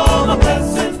 all the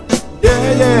blessing.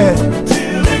 Yeah, yeah.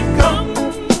 Till it comes.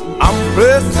 I'm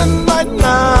pressing right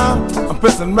now. I'm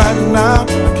pressing right now.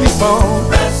 Keep on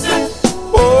pressing.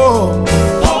 Oh,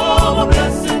 all the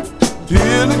blessing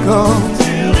till it comes.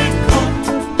 Till it comes.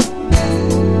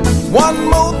 One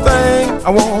more thing I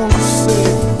want to say.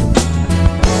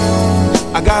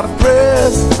 I gotta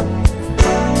press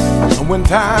when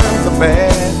times are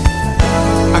bad.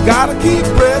 I gotta keep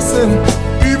pressing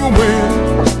even when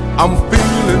I'm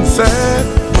feeling sad.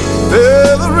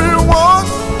 Everyone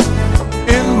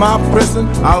in my present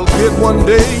I'll get one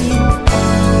day.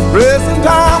 Present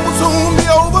time will soon be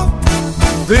over.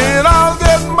 Then I'll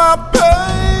get my pay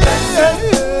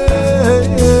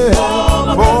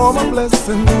for my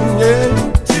blessing, yeah.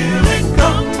 Till it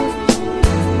comes.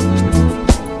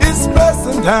 It's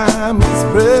present time. It's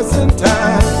present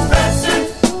time. Present.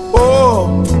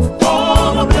 Oh,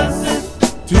 for my blessing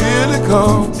till it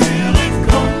comes. Till it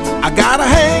comes. I gotta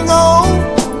hang on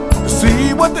to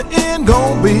see what the end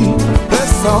gon' be.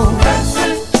 Press on.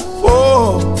 Present.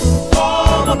 Oh,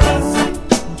 for my blessing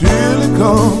till it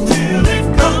comes. Till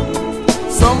it comes.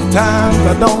 Sometimes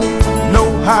I don't know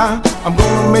how I'm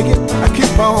gonna make it. I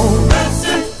keep on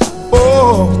pressing.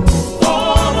 Oh,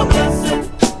 for my blessing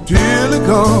till it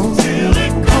comes. Till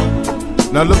it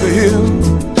comes. Now look at here.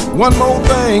 One more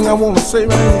thing I wanna say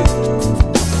right here.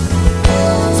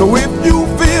 So if you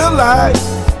feel like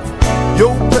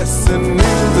your blessing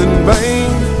is in vain,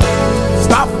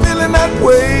 stop feeling that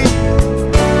way.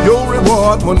 Your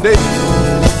reward one day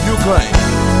you claim.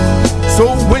 So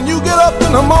when you get up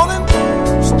in the morning,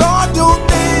 start your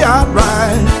day out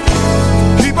right.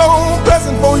 Keep on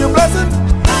pressing for your blessing,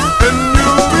 and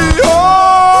you'll be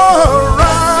alright.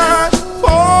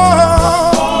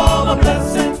 Oh, my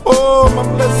blessing. Oh, my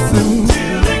blessing.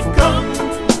 Till it comes.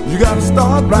 You gotta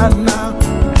start right now.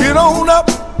 Get on up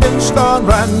and start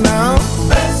right now.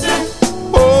 Blessing.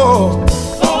 Oh,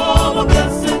 my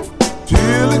blessing.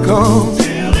 Till it comes.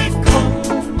 Till it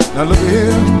comes. Now look at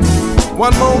here.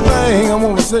 One more thing I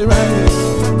wanna say right here.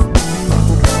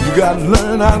 You gotta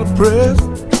learn how to press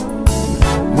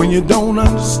when you don't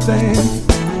understand.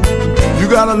 You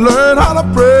gotta learn how to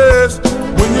press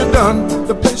when you're done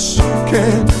the best you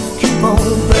can. Keep on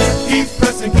pressing, keep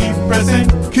pressing, keep pressing.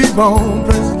 Keep on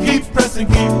pressing, keep pressing,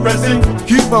 keep pressing.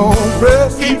 Keep on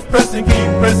pressing, keep pressing, keep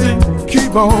pressing.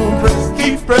 Keep on pressing,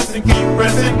 keep pressing, keep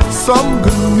pressing. Some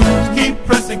good news, keep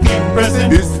pressing, keep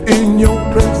pressing. It's in your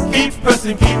press. Keep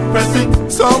pressing, keep pressing.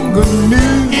 Some good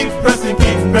news, keep pressing,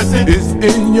 keep pressing. It's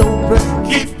in your press.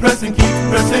 Keep pressing, keep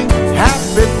pressing.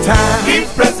 Happy time, keep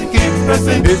pressing, keep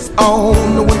pressing. It's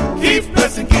on the way. Keep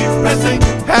pressing, keep pressing.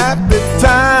 Happy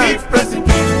time, keep pressing,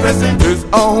 keep pressing. It's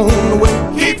on the way.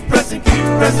 Keep pressing, keep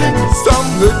pressing. Some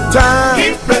good time,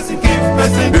 keep pressing, keep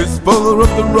pressing. It's further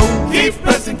up the road. Keep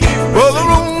pressing, keep pressing. Further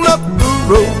on up the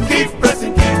road. Keep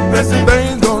pressing, keep pressing.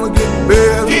 Things gonna get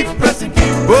better. Keep pressing, keep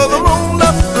pressing. Further on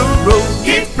up the road.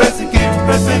 Keep pressing, keep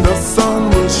pressing. The sun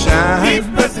will shine. Keep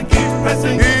pressing, keep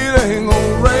pressing. It ain't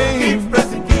gonna rain. Keep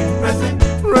pressing, keep pressing.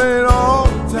 Rain all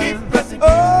the time. Keep pressing,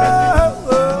 keep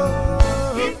pressing.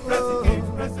 Keep pressing, keep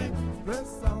pressing.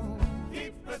 Press on.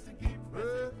 Keep pressing, keep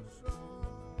pressing.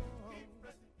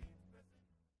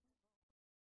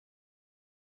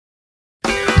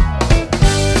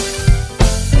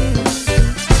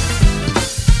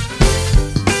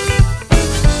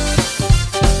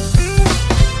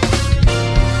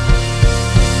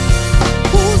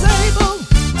 Who's able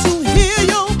to hear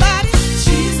your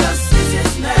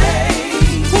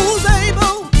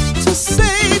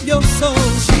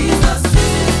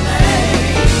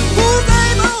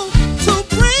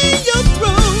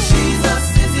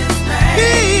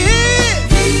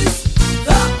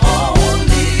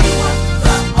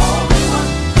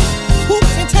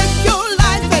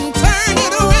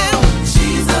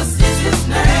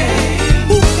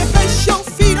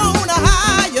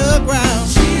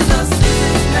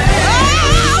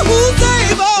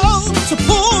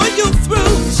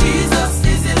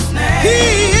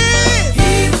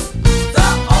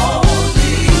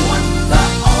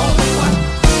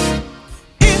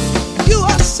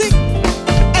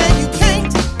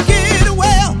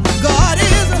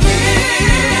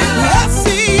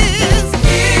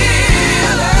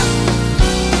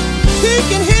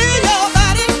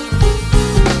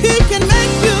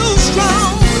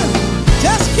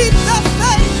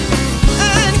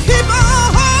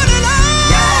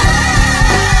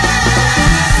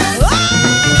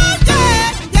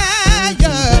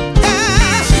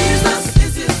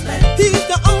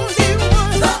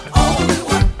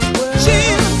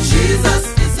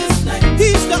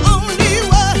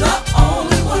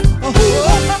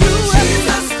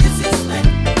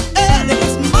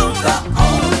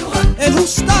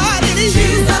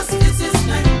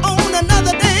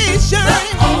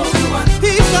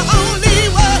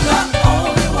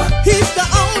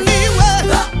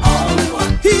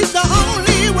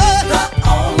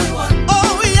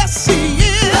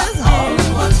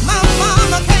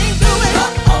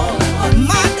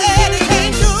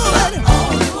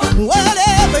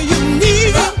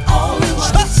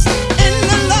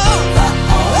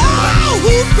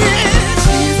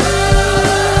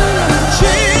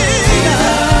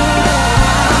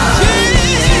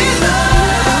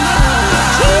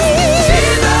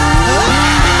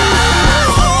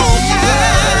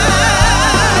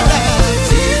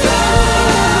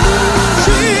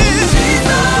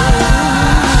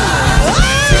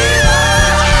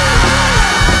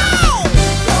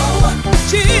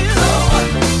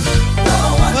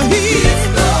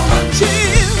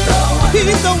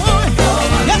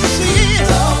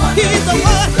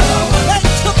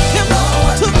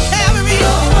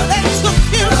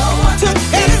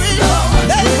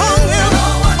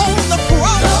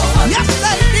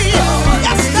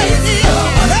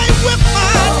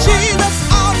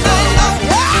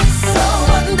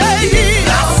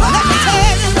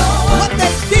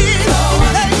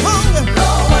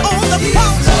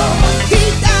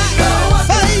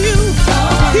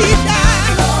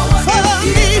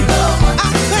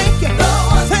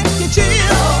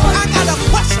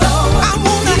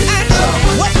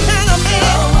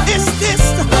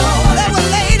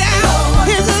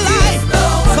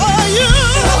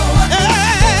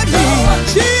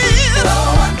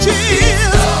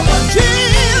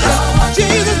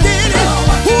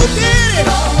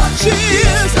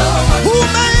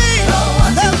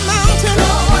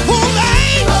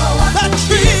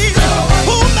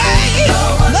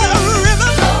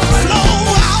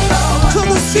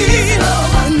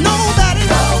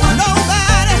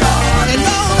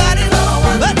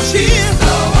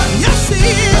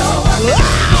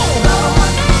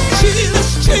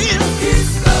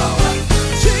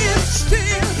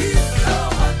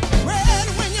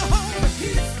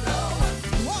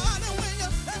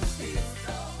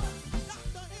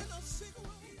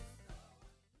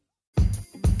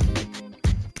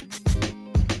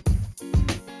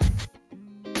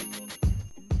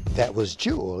That was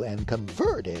Jewel and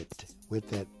Converted with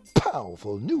that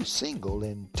powerful new single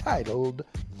entitled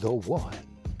The One.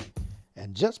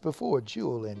 And just before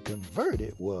Jewel and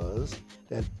Converted was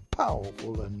that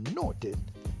powerful anointed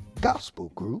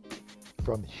gospel group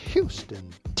from Houston,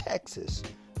 Texas,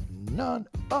 none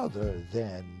other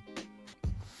than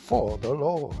For the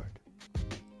Lord,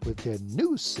 with their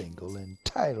new single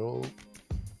entitled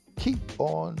Keep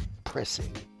On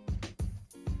Pressing.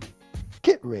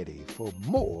 Get ready for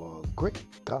more great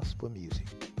gospel music.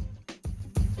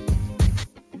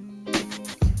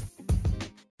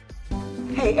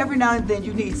 Hey, every now and then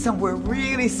you need somewhere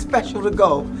really special to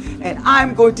go, and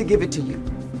I'm going to give it to you.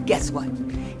 Guess what?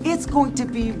 It's going to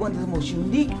be one of the most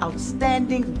unique,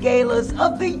 outstanding galas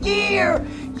of the year.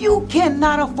 You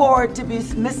cannot afford to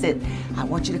miss it. I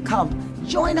want you to come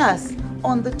join us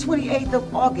on the 28th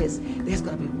of August. There's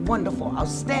going to be wonderful,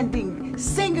 outstanding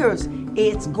singers.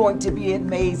 It's going to be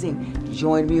amazing.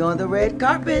 Join me on the red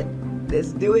carpet.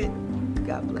 Let's do it.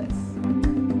 God bless.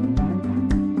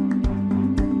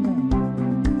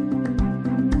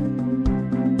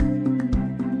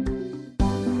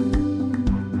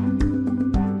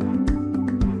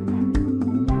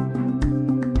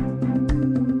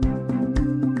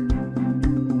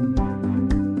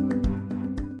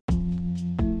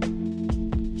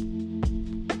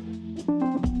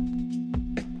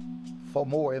 For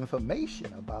more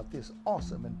information about this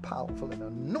awesome and powerful and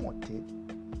anointed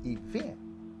event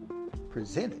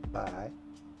presented by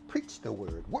Preach the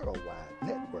Word Worldwide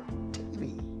Network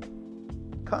TV,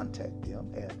 contact them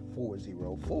at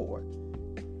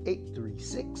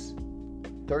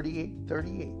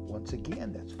 404-836-3838. Once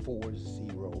again, that's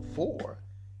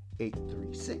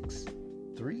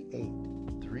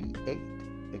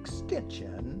 404-836-3838,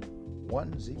 extension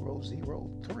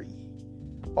 1003,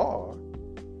 or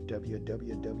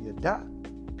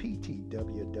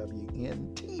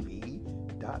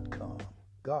www.ptwwntv.com.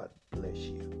 God bless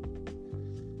you.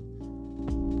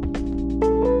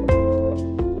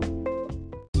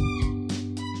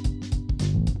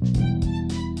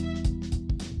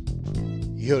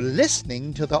 You're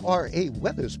listening to the R.A.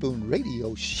 Weatherspoon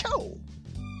Radio Show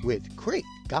with great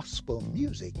gospel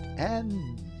music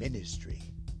and ministry.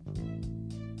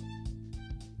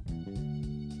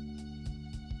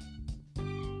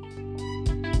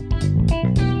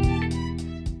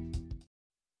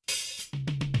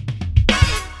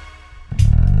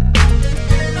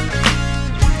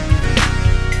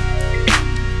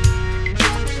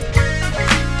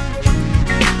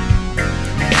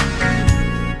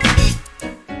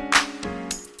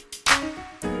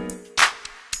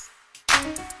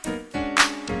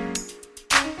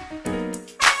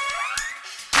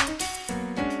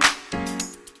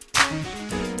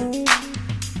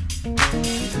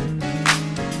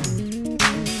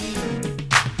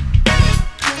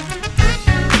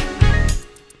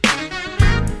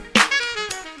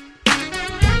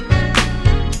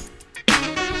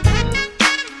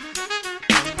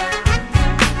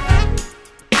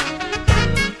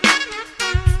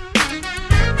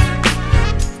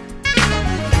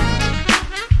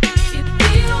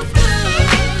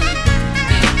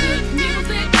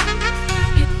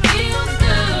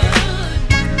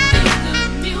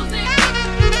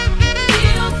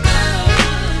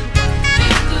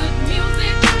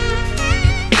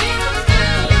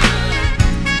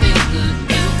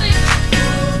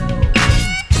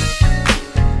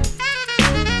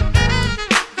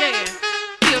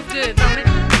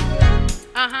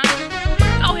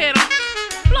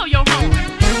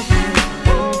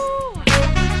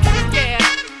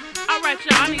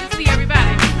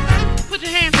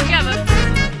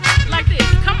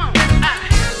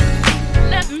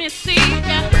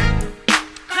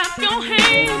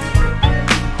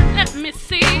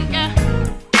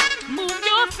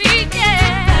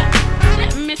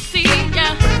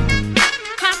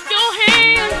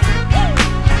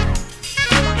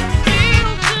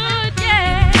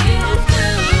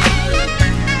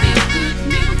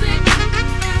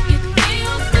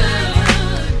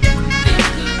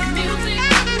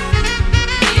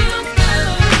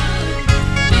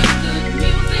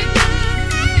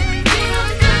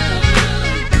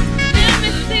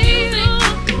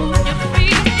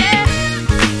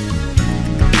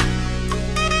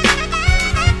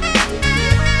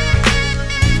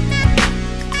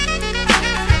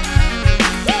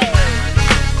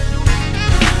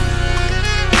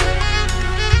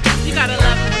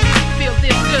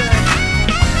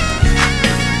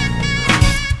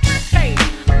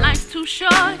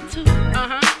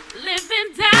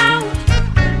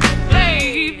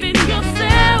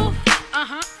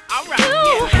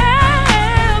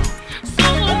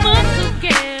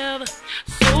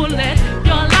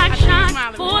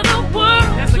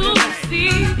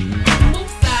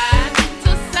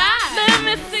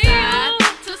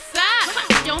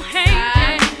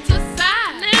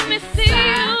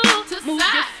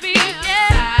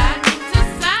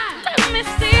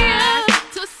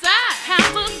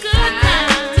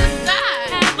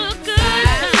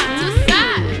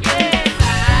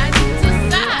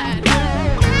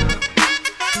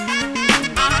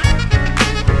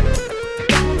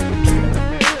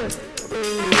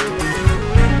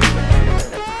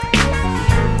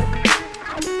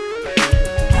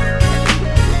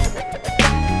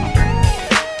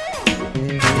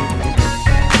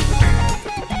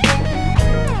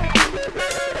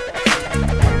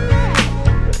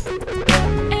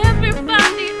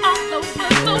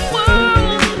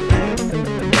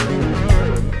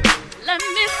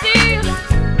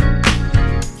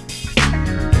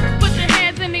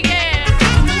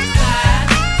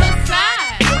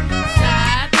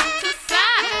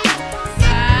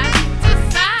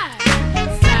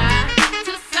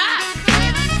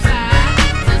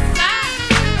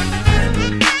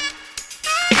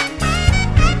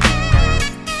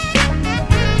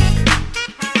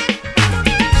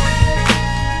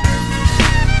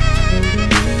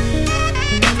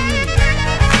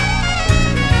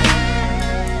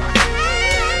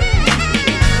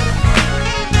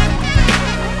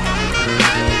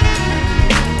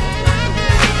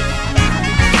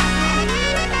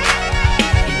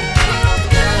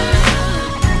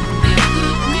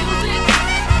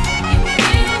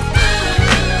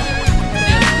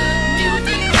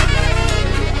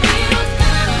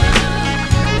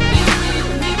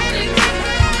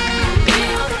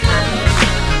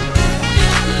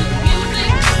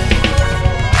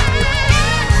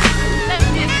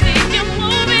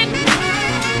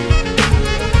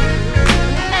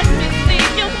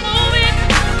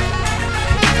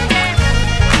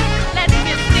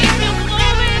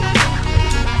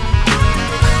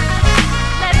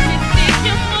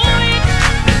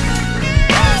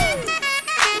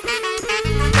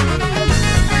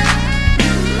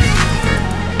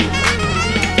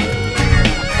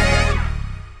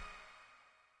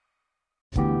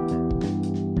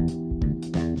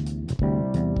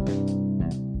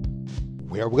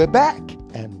 Well, we're back,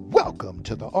 and welcome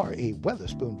to the R.A.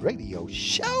 Weatherspoon Radio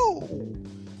Show.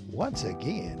 Once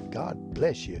again, God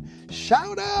bless you.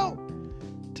 Shout out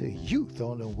to youth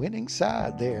on the winning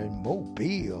side there in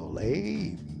Mobile.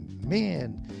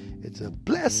 Amen. It's a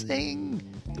blessing.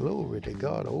 Glory to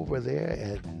God over there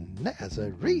at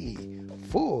Nazarene.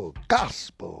 Full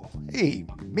gospel.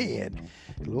 Amen.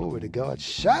 Glory to God.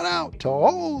 Shout out to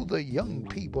all the young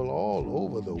people all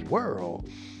over the world.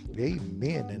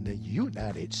 Amen. In the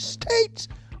United States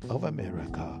of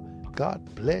America.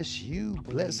 God bless you.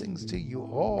 Blessings to you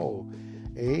all.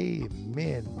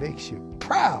 Amen. Makes you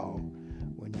proud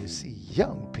when you see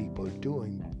young people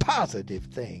doing positive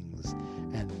things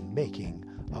and making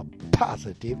a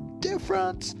positive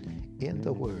difference in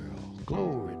the world.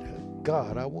 Glory to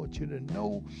God. I want you to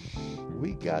know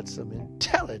we got some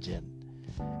intelligent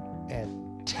and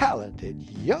talented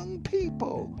young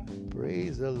people,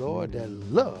 praise the Lord, that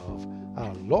love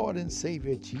our Lord and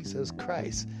Savior Jesus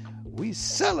Christ. We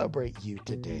celebrate you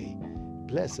today.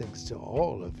 Blessings to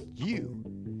all of you.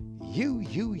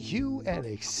 You, and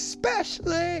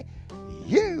especially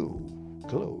you.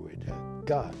 Glory to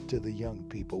God, to the young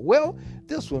people. Well,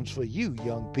 this one's for you,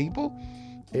 young people.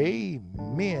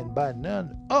 Amen. By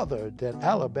none other than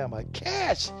Alabama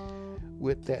Cash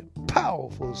with that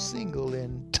powerful single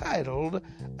entitled,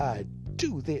 I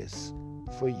Do This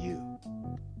For You.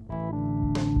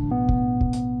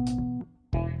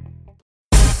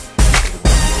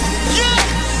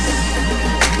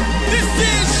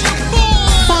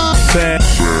 Hey,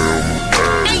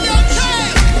 yo,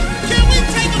 Jay, can we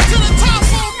take him to the top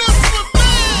for a minute,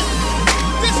 man?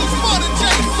 This is for the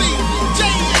JC,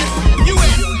 JS,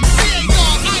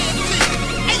 CAR-INT.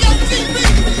 Hey, yo, TB,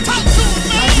 talk to him,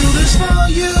 man. I do this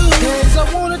for you, days I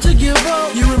wanted to give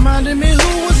up. You reminded me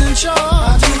who was in charge.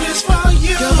 I do this for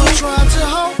you. Devil tried to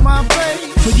hold my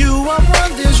faith. For you, I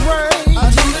run this race. I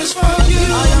do this for you.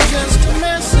 I am just a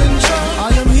messenger.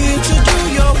 I am here to do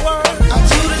your work. I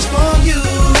do this for you.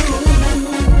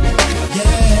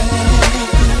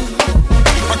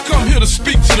 Come here to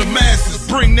speak to the masses,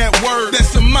 bring that word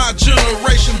that's in my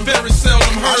generation very seldom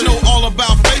heard. I know all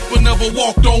about faith but never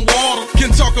walked on water.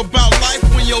 Can talk about life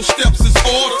when your steps is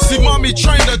ordered. See, mommy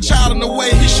trained her child in the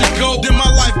way he should go. Then my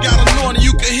life got anointed,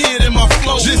 you can hear it in my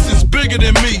flow. This is bigger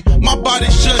than me, my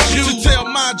body's just you. To tell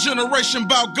my generation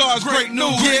about God's great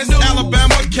news. Yes,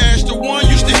 Alabama Cash, the one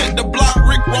used to hit the block,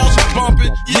 Rick Ross bump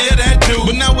it, yeah that dude.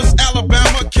 But now it's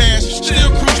Alabama Cash, still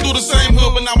cruise through the same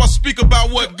hood, but now I speak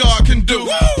about what God can do.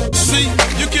 See,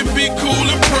 you can be cool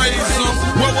and praise him.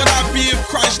 Where would I be if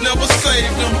Christ never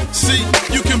saved him? See,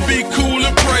 you can be cool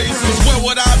and praise him. Where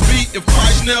would I be if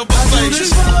Christ never saved him? I do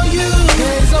this for you.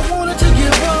 Days I wanted to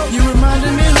give up. You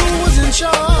reminded me who was in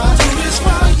charge. I do this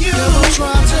for you. Devil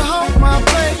tried to hold my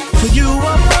faith. For you,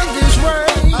 I run this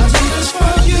race. I do this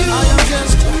for you. I am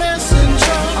just a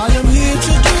messenger. I am here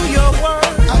to do your work.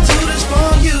 I do this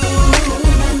for you.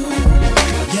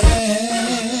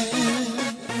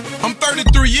 I'm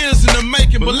 33 years in the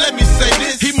making, but let me say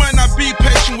this. He might not be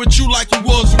patient with you like he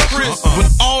was with Chris.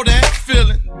 But all that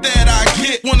feeling that I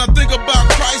get when I think about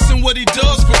Christ and what he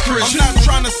does for Chris. I'm not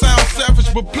trying to sound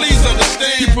selfish, but please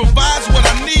understand. He provides what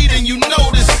I need and you know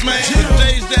this, man. The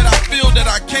days that I feel that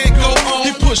I can't go on,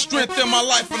 he put strength in my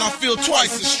life and I feel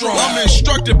twice as strong. I'm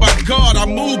instructed by God, I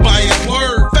move by his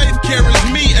word. Faith carries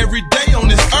me every day on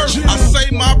this earth. I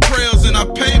say my prayers and I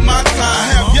pay my tithe. I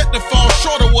have yet to fall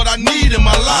short of what I need in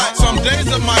my life. Some days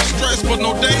I might stress, but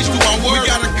no days do I worry. We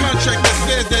got a contract that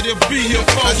says that he'll be here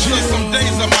for us. Some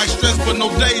days I might stress, but no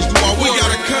days do I worry. We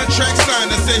got a contract signed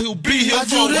that says he'll be here for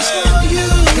us. I do this for you.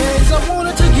 Days I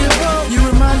wanted to give up. You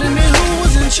reminded me who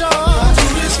was in charge. I do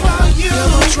this for you.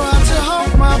 Devil tried to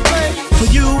hold my faith. For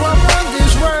you, I run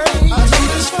this race. I do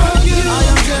this for you. I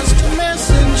am just a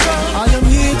messenger. I am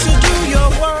here to do your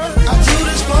work. I do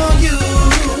this for you.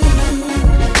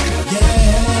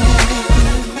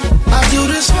 I do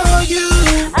this for you.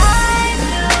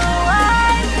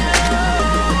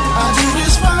 I do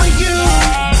this for you.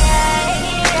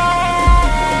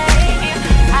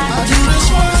 I do this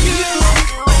for you.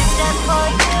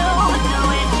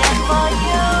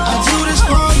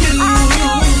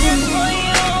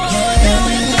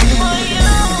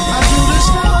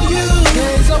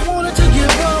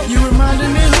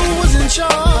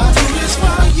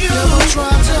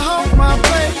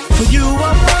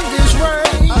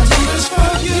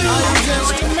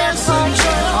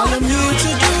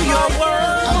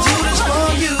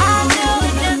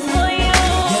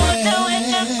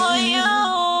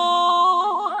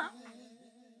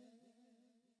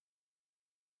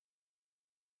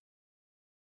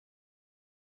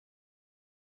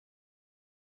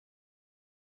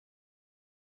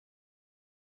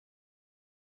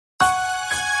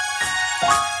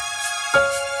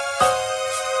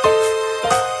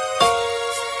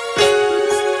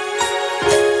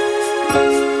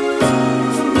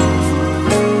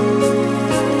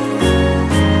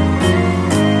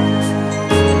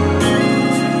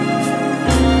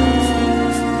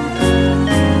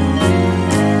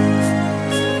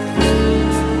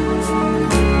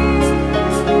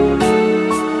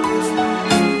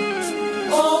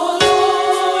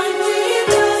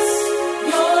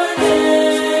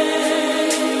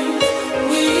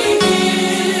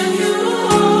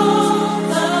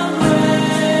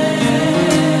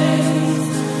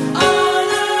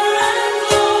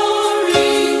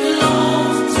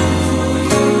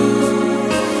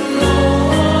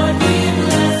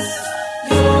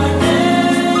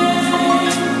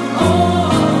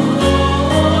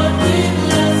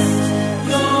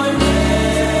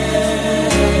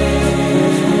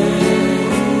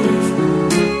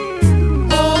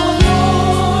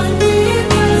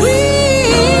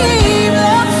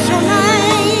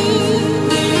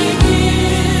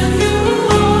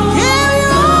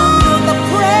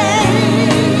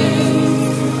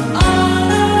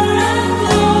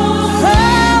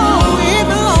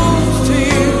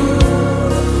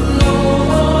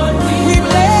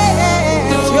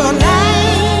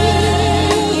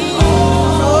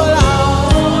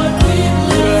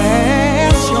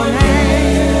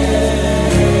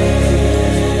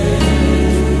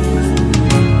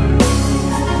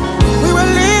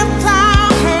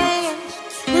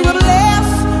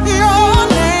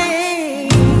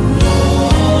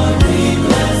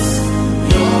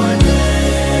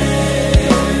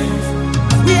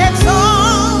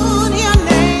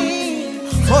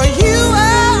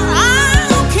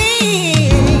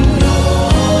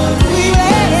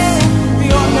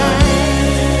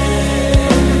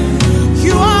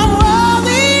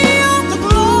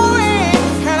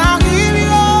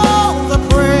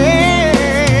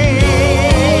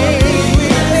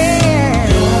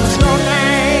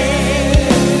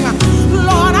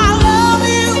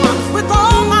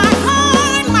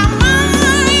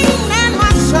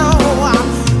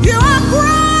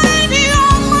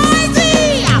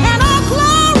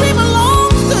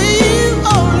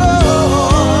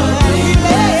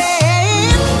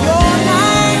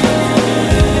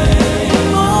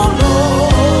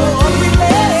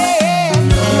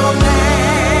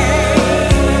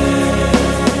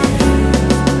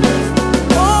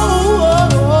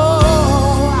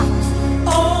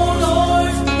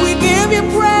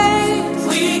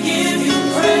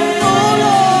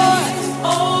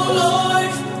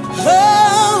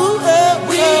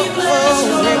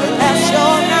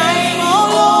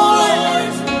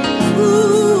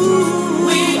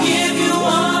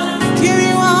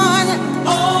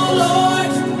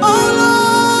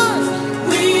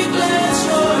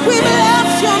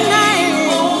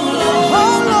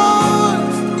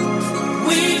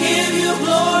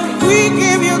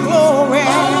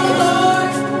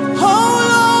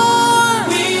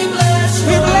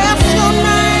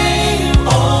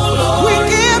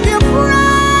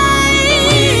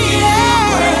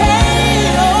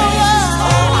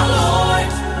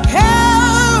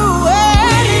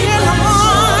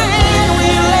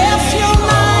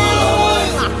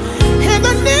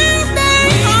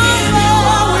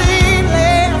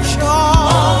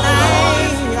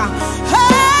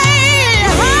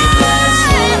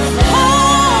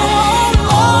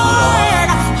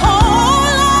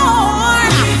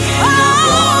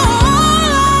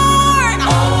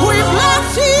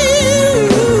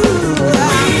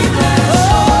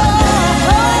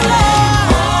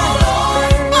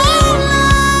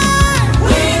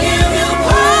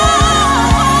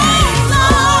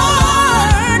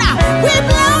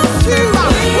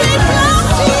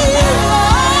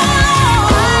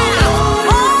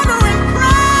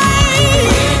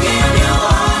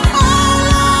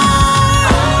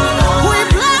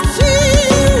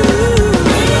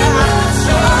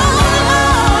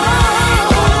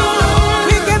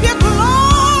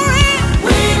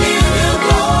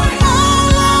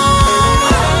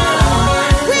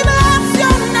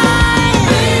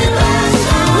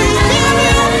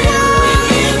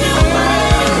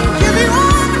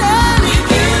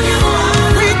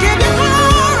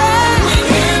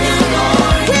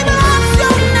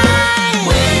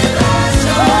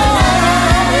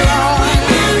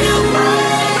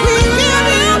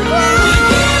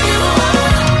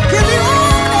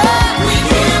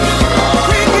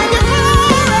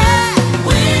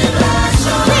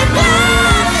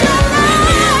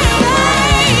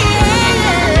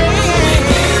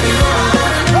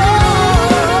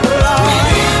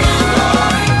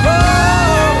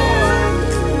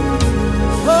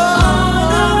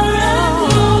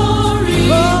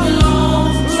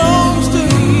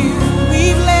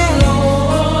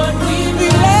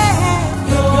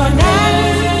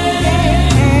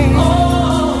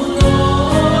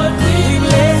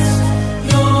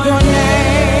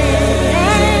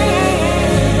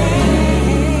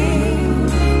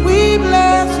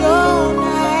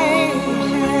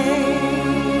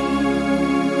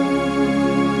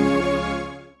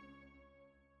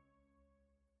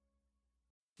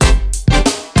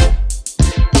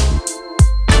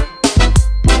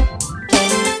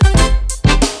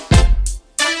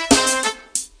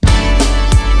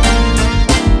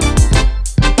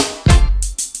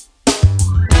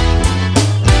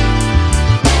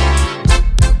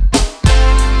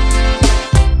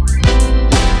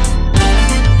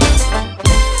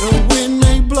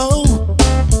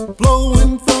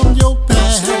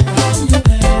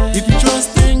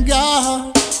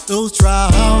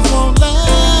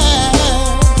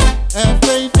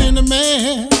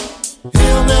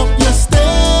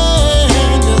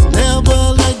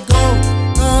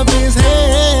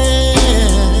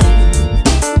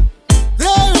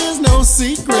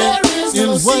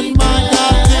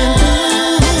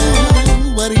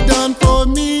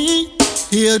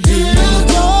 he'll do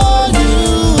for you.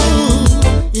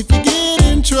 If you get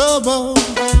in trouble,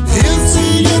 he'll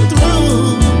see you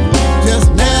through.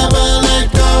 Just never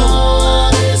let go.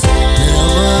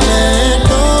 Never let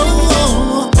go.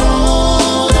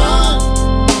 Hold on.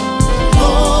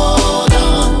 Hold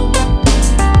on.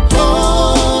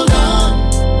 Hold on.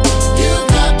 You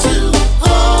got to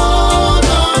hold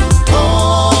on.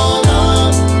 Hold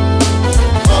on.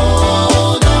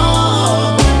 Hold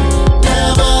on.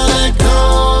 Never let go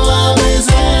of his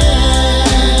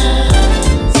hands.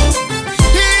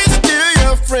 He's still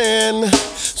your friend,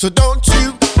 so don't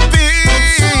you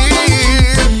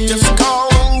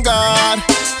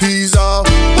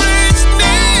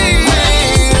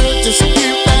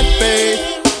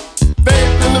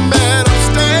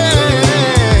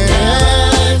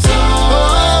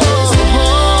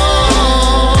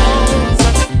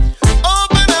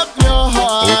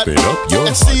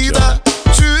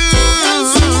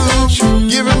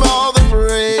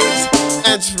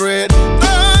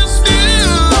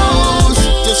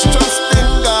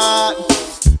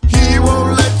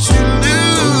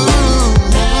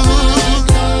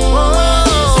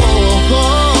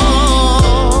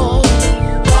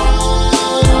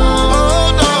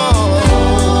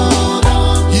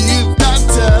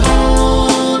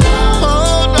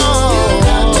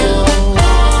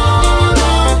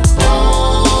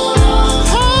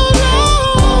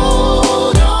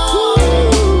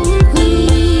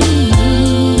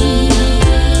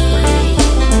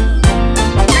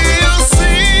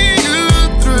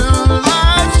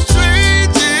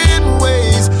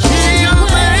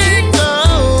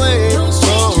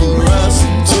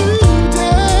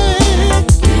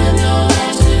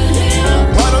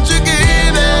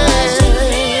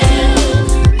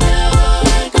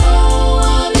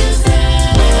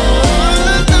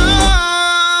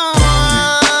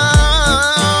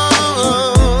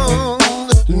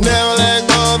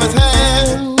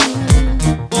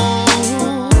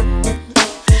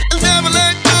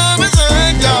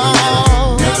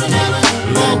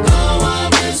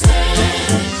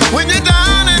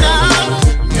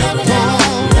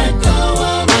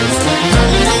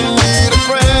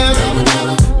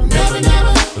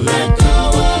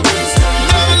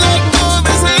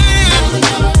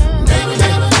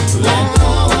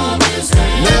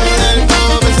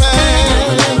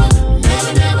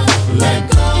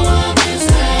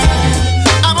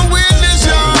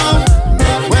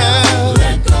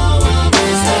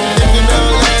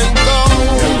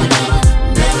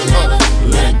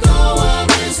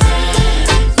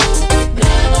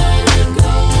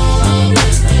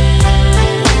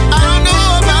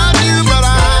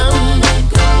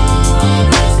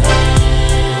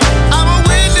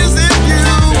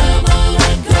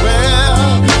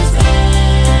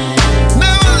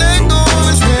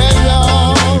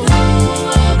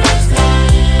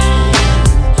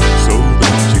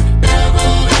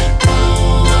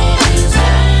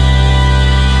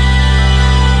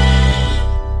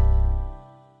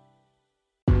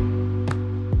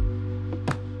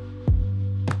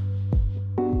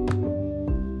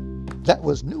That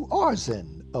was New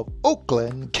Arzen of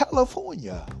Oakland,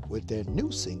 California, with their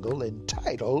new single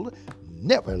entitled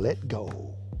Never Let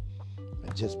Go.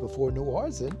 And just before New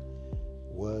Arzen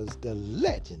was the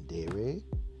legendary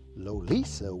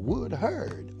Lolisa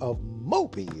Woodhurd of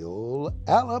Mobile,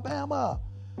 Alabama,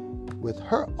 with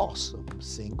her awesome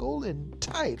single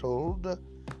entitled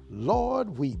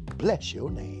Lord, We Bless Your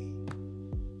Name.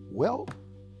 Well,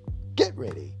 get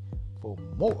ready for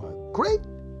more great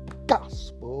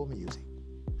gospel music.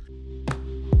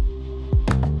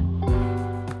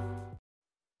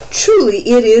 Truly,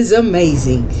 it is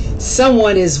amazing.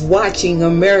 Someone is watching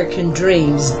American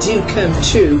dreams do come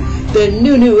true. The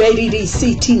new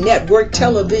ADDCT network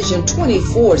television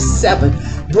 24/7,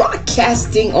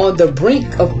 broadcasting on the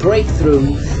brink of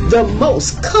breakthrough. The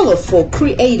most colorful,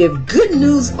 creative, good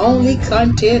news only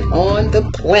content on the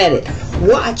planet.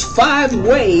 Watch 5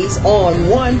 ways on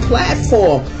one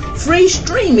platform. Free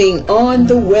streaming on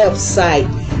the website.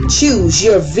 Choose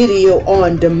your video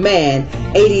on demand.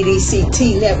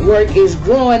 ADDCT Network is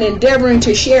growing, endeavoring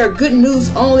to share good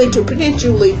news only to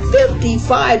potentially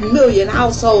 55 million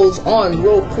households on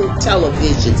Roku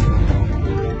televisions.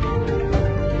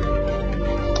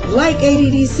 Like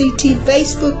ADDCT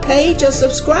Facebook page or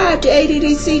subscribe to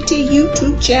ADDCT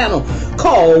YouTube channel.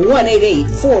 Call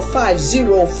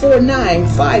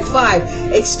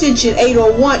 1-888-450-4955, extension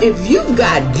 801 if you've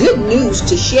got good news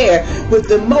to share with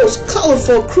the most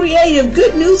colorful, creative,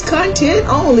 good news content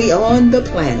only on the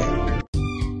planet.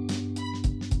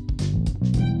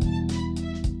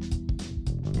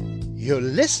 You're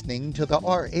listening to the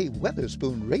R.A.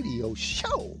 Weatherspoon Radio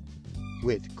Show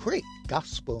with great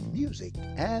gospel music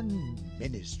and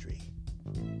ministry.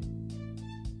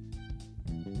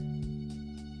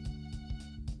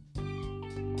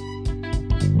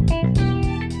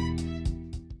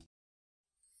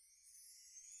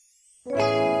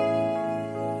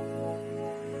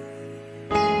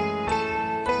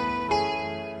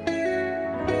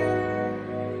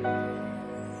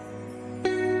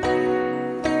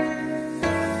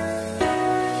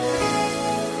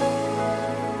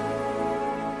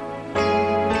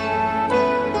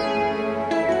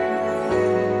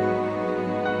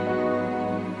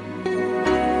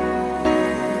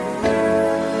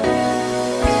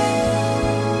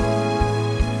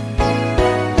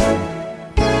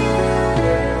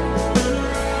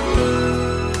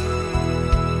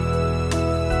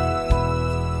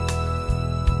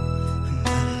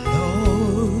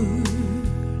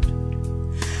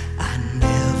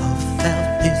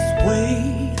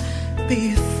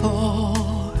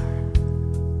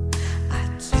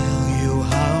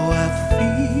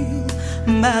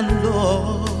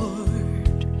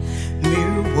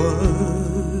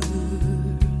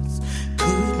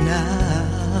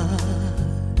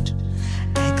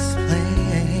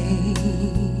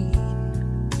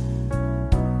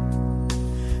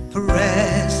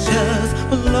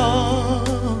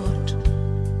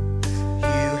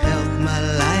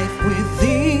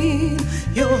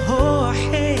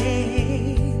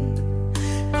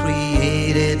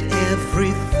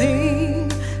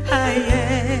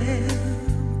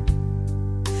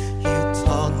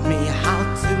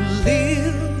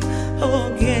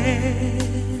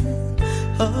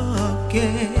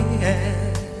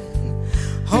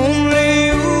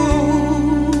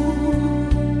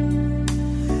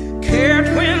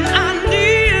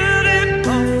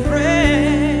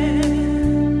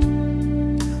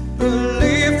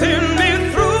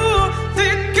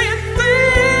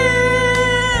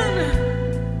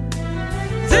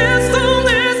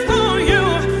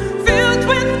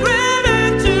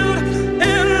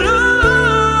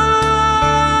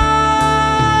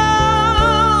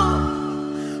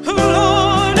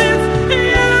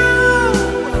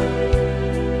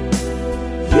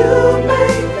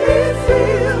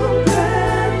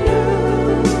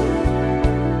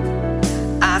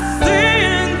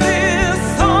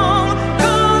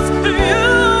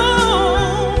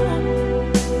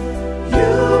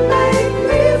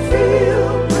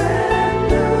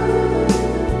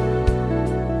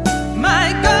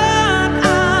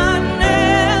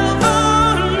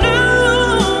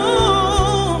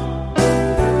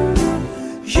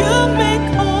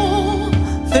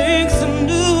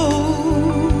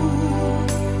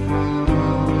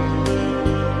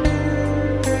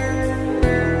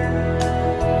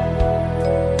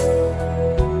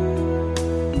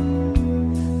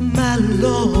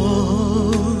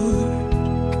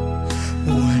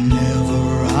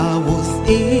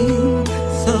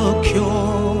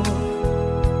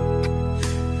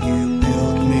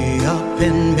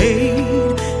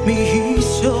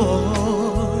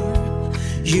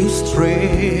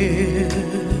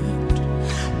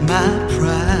 my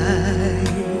pride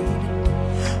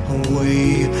away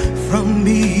from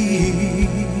me.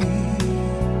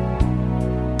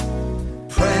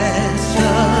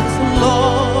 Precious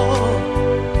Lord,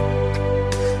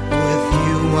 with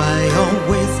you I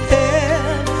always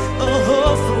have a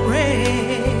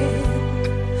friend.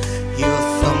 You're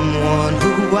someone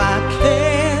who I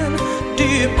can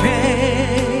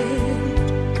depend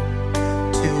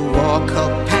to walk a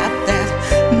path that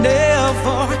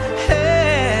never had.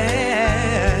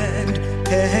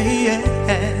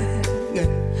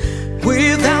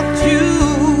 Without you,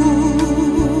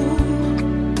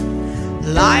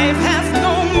 life has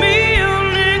no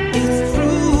meaning, it's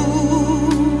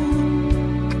true.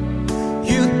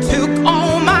 You took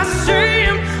all my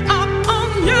shame up on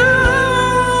you.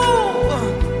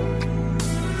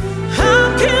 How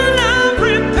can I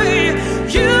repay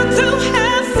you to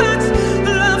have such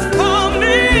love for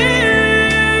me?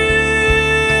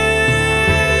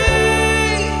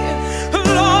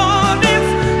 Lord,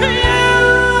 it's you.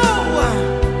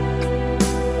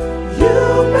 You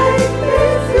make me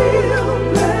feel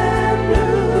brand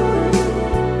new.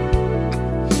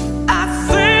 I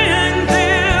sing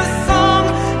this song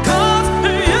 'cause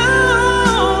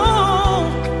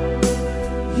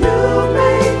you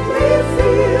make me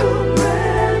feel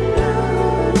brand new.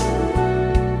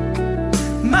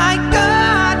 My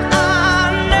God, I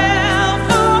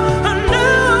never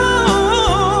knew.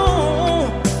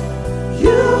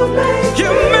 You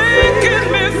making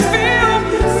me feel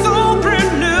so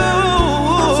brand new.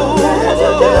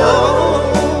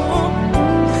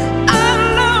 I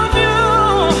love you.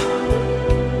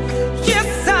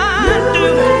 Yes, I do.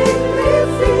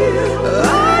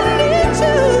 I need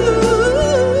you.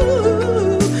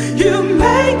 You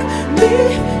make me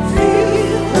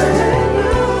feel brand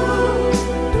new.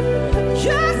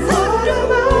 Yes, I do.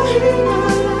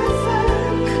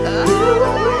 I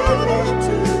love you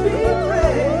to be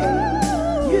praised.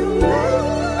 You make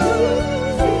me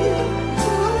feel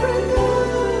brand new.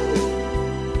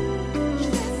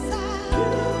 Yes, I do.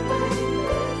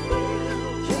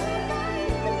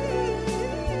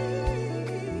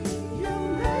 You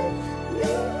make me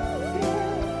feel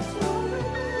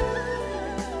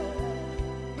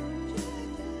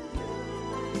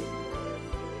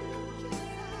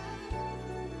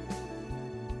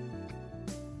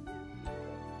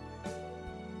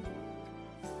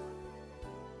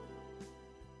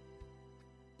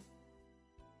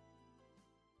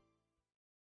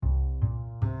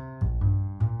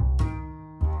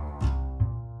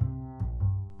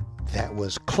That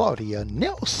was Claudia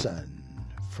Nelson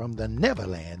from the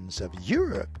Netherlands of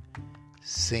Europe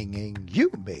singing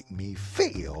You Make Me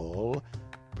Feel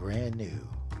Brand New.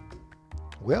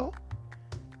 Well,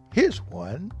 here's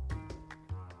one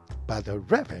by the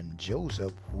Reverend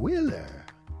Joseph Wheeler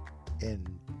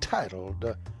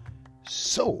entitled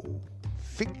So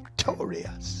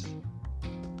Victorious.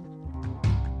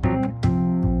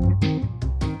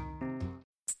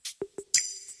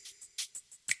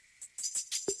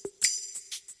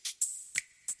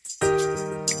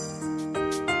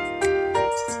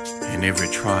 In every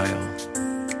trial,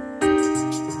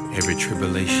 every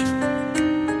tribulation,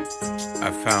 I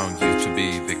found you to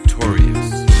be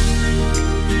victorious.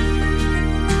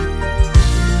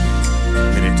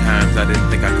 Many times I didn't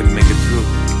think I could make it through,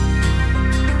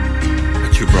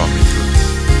 but you brought me through.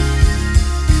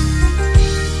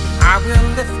 I will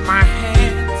lift my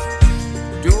hands,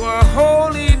 do a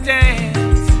holy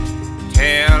dance,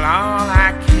 tell all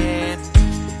I can,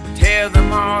 tell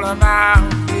them all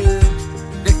about you.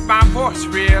 Lift my voice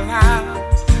real loud,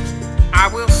 I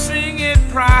will sing it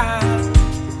proud,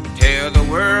 tell the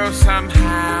world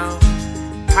somehow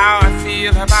how I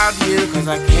feel about you, 'cause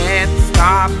I can't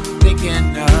stop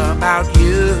thinking about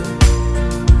you,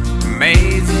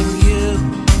 amazing you,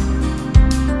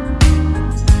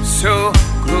 so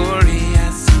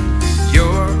glorious,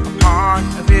 you're a part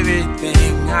of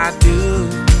everything I do,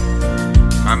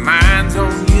 my mind's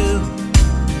on you,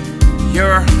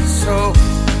 you're so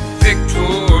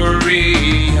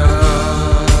victorious.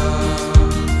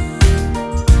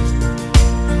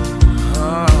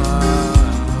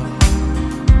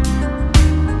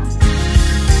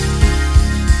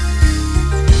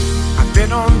 I've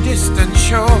been on distant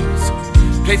shores,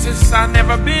 places I've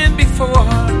never been before,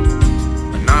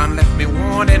 but none left me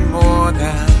wanting more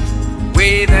the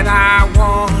way that I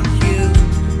want you.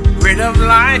 Rid of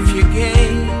life you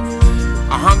gave,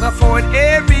 I hunger for it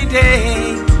every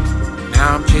day.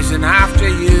 Now I'm chasing after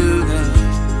you, the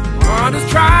one that's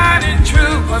tried and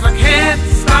true, 'cause I can't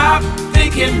stop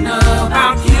thinking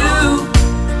about you,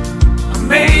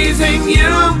 amazing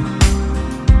you,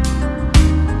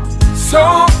 so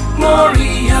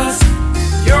glorious.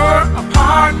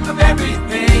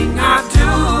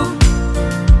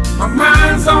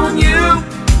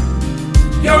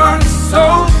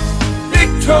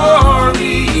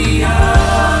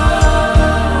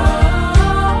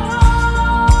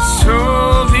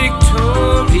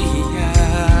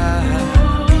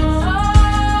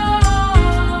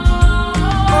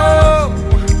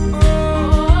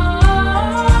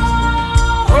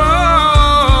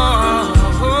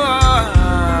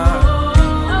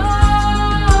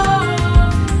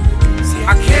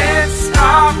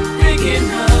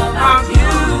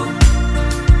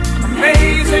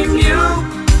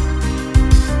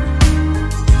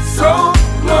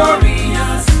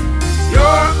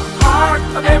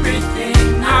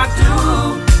 everything I do.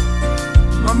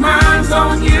 My mind's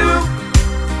on you.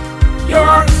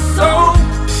 You're so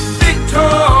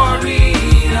victorious.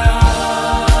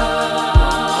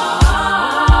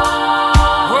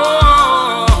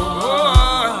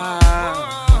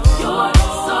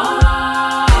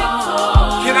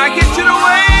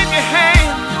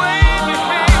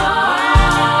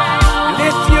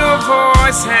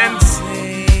 And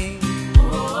sing,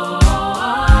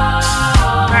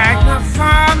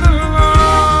 magnify the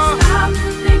Lord. Stop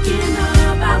thinking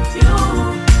about you,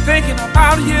 thinking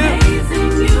about you,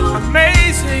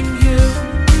 amazing you,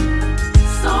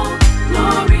 so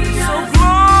glorious, so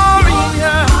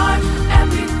glorious. Lord,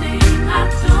 everything I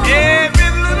do,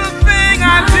 every little thing I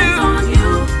do, on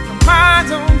you, my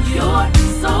mind's on you. You're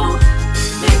so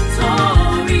victorious.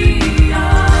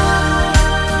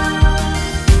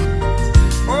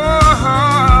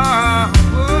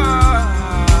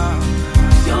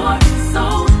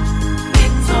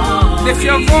 Lift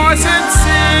your voice and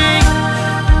sing.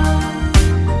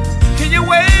 Can you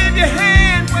wave your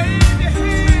hand?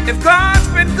 If God's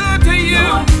been good to you,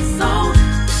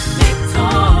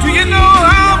 do you know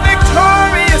how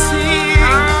victorious He is?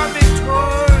 How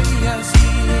victorious He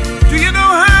is. Do you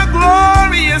know how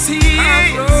glorious He is?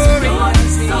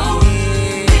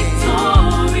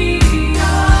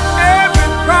 Every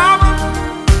problem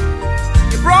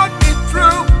you brought me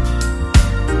through,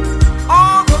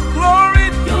 all the glory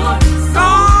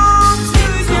belongs to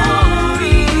you.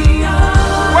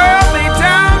 Wear me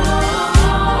down,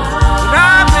 but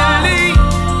I believe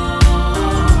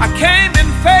I came in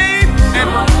faith and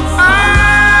I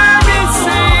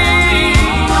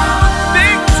received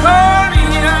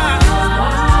victorious.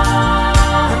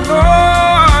 The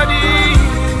Lord is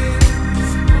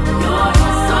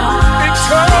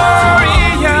victorious.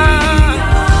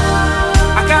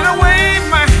 I gotta wave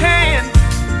my hand.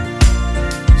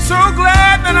 So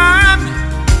glad that I'm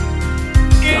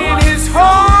in His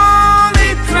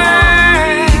holy plan.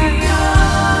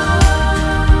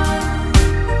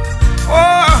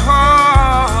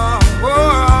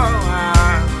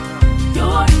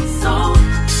 You're so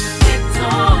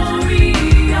victorious.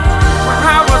 When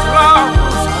I was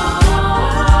lost,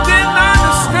 didn't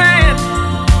understand,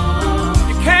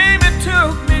 You came and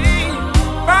took me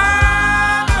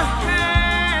by the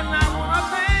hand. I wanna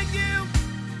thank You.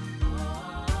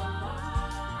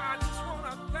 I just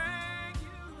wanna thank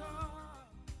You, Lord.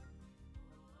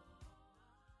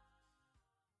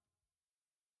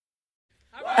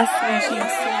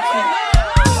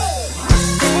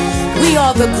 We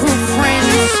are the group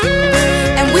Friends,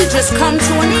 and we just come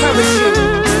to encourage you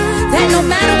that no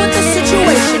matter what the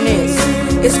situation is,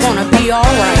 it's gonna be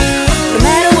alright. No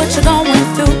matter what you're going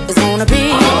through, it's gonna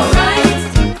be alright.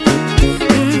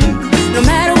 No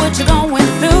matter what you're going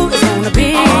through, it's gonna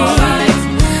be alright.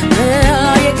 Well,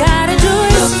 all you gotta do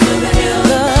is look to the hill,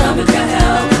 come with your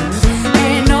help,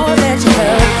 and know that your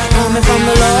help coming from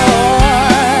the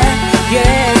Lord.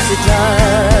 Yes, it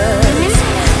does.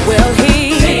 Well,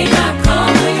 He may not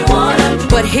come when you want Him,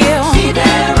 but He'll be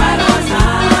there right on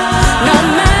time. No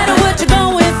matter what you're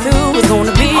going through, it's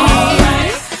gonna be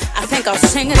alright. I think I'll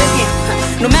sing it again.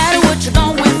 No matter what you're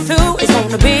going through, it's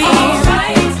gonna be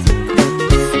alright.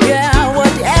 Yeah,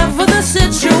 whatever the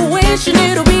situation,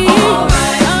 it'll be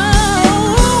alright.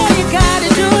 Oh, all you gotta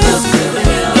do is look to the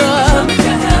hill, come with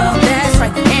your help. That's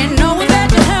right, and know that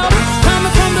your help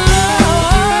coming from the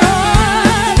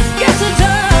Lord. Yes, it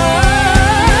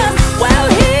does. Well,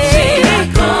 He may not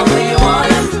come when you want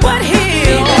Him, but He'll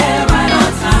be there right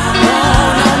on time.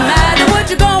 Oh, no matter what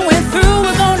you're going through,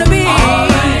 it's gonna be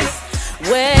alright.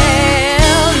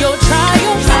 Well, your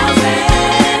trials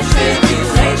and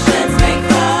tribulations may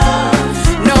come.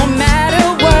 No matter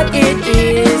what it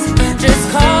is, just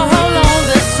call on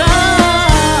the Son.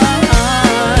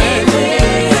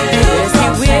 Yes, He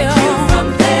will.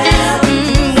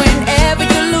 Whenever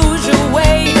you lose your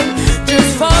way, just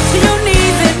fall to your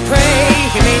knees and pray.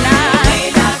 He may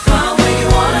not come when you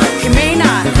want Him. He may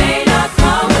not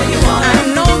come when you want Him. I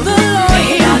know the Lord,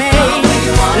 He may not come when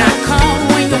you want Him.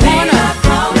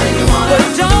 But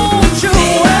don't you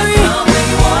worry,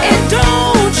 and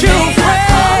don't you fret.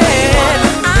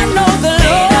 I know the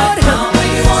Lord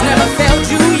has never failed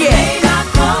you yet.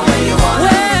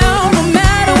 Well, no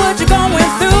matter what you're going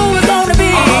through, it's gonna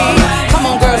be. Come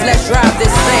on, girls, let's drive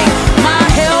this thing. My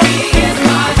help,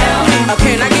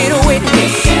 can I get a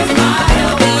witness?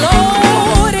 The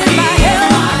Lord is my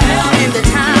help in the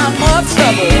time of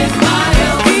trouble.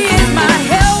 He is my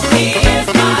help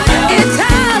in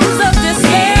times of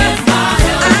despair.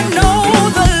 I know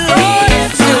the Lord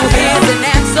still hears and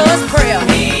answers prayer.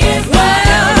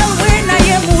 Well, when I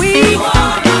am weak,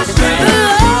 the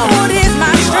Lord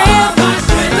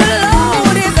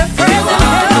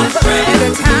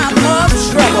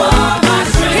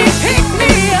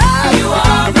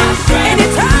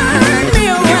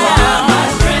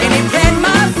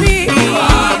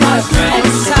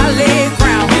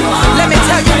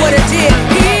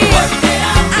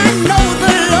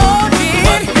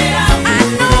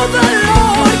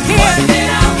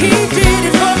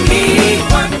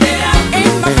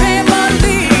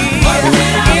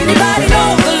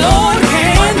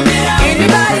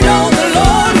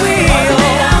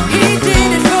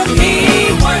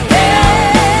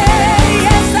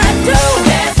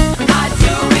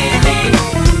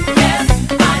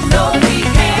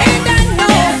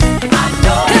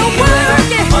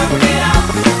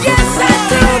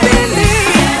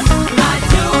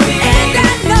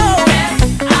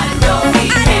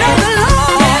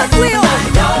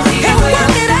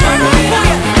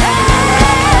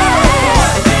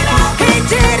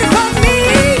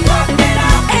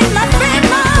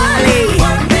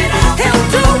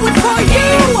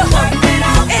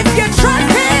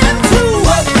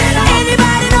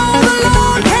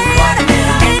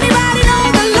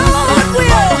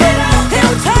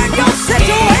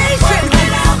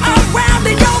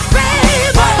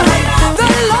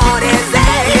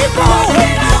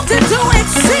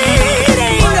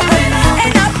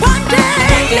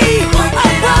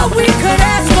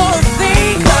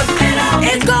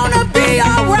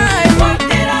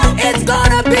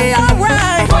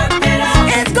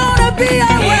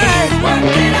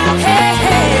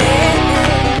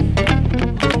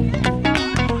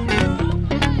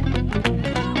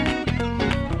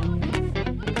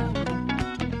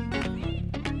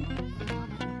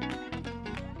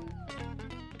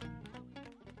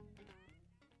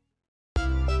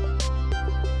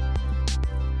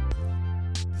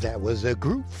That was a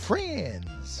group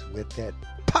Friends with that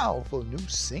powerful new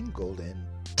single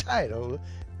entitled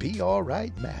Be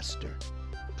Alright Master.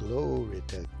 Glory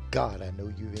to God. I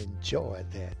know you enjoyed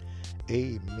that.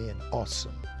 Amen.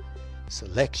 Awesome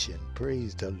selection.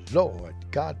 Praise the Lord.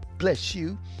 God bless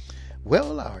you.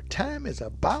 Well, our time is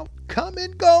about come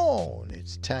and gone.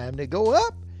 It's time to go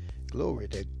up. Glory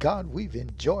to God. We've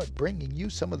enjoyed bringing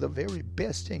you some of the very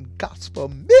best in gospel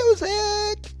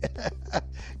music.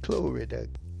 Glory to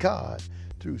God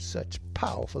through such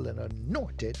powerful and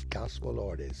anointed gospel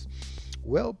artists.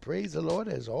 Well, praise the Lord.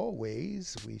 As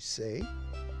always, we say,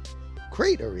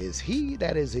 greater is he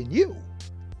that is in you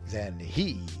than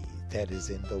he that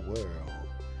is in the world.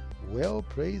 Well,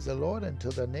 praise the Lord.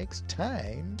 Until the next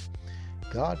time,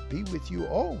 God be with you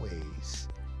always.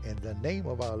 In the name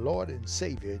of our Lord and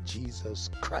Savior,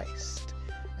 Jesus Christ.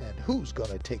 And who's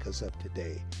going to take us up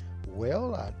today?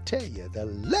 Well, I'll tell you, the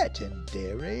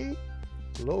legendary,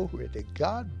 glory to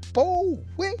God, Bo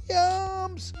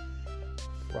Williams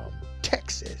from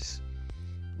Texas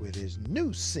with his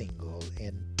new single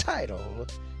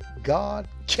entitled God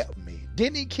Kept Me.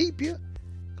 Didn't he keep you?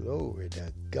 Glory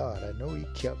to God. I know he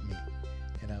kept me,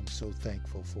 and I'm so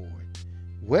thankful for it.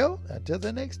 Well, until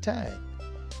the next time,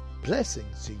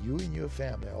 blessings to you and your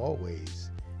family always.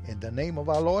 In the name of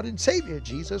our Lord and Savior,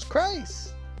 Jesus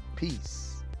Christ.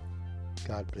 Peace.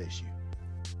 God bless you.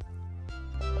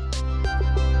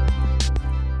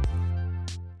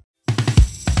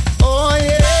 Oh,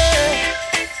 yeah.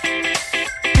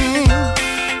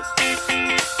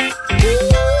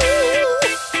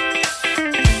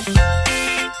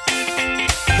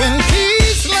 When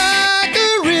peace like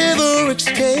a river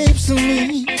escapes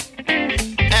me,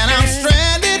 and I'm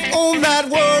stranded on that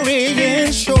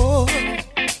worrying shore,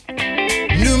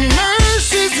 new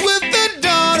mercies with the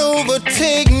dawn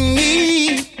overtake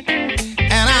me,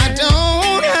 and I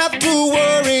don't have to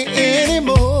worry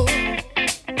anymore.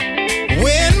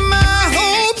 When my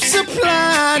hope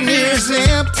supply nears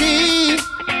empty,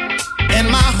 and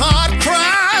my heart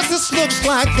cries, this looks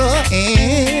like the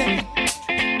end,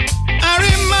 I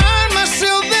remind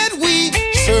myself that we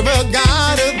serve a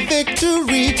God of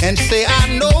victory, and say, I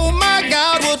know my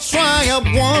God will triumph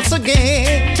once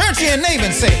again. Turn to your neighbor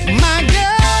and say, my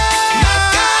God,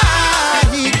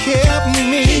 he kept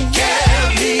me. He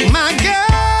kept me. My God,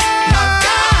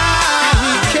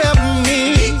 he kept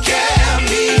me. He kept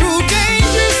me. Through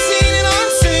danger seen and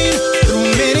unseen, through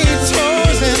many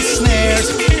toils and snares,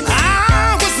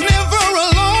 I was never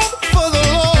alone, for the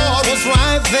Lord was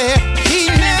right there. He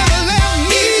never left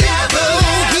me,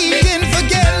 though he didn't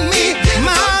forget me.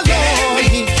 My Lord,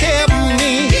 he kept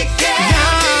me.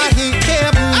 God, he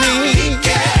kept me.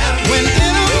 When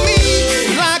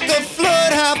enemies like a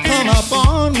flood have come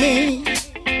upon me,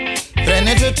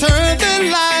 threatening to turn the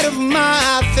light of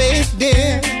my faith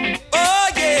dim, oh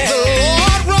yeah, the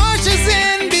Lord rushes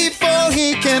in before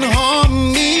he can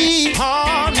harm me,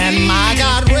 and my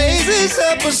God raises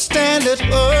up a standard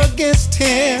against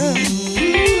him.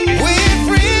 When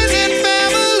friends and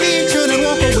family turn and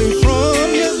walk away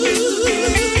from you,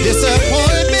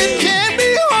 disappointment can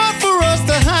be hard for us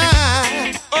to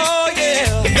hide. Oh yeah,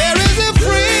 there is a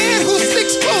friend who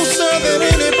sticks closer than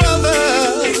any brother.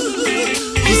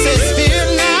 He says, fear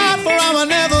not, for I will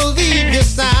never leave your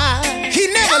side. He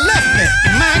never left me.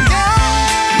 My God,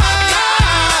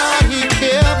 he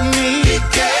kept me. He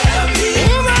kept me.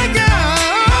 Oh my God,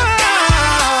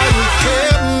 he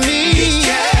kept me. He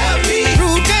kept me.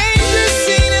 Through danger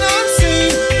seen and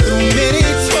unseen, through many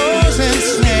toils and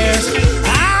snares,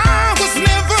 I was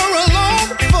never alone,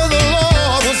 for the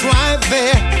Lord was right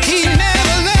there. He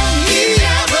never left me,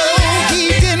 though he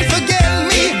didn't forget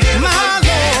me. My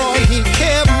Lord, he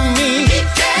kept me.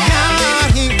 God,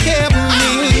 he kept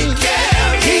me.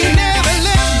 He never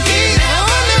left me. Oh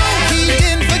no, he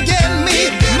didn't forget me.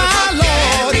 My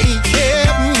Lord, he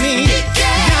kept me.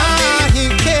 God, he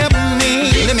kept me.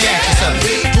 Let me ask you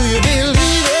something. Do you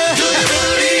believe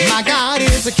it? My God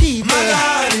is a keeper. My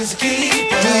God is a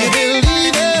keeper. Do you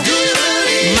believe it?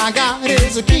 My God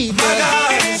is a keeper. My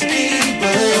God is a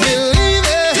keeper. Do you believe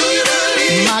it?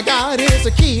 My God is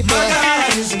a keeper. My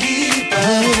God is a keeper.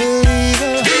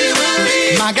 Do you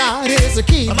believe it? My God is a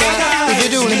keeper. If you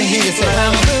do, let me hear you say,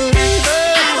 I'm a believer.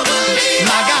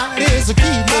 My God is a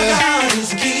keeper.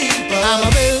 I'm a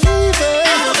believer.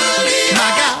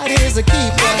 My God is a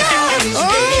keeper. Oh,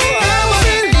 I'm a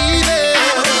believer.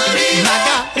 My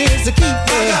God is a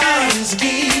keeper.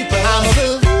 I'm a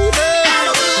believer.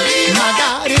 My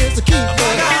God is a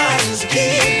keeper. If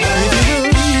you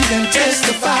believe, then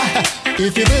testify.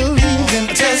 If you believe, then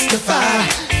testify.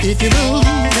 If you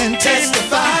believe, then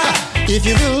testify. If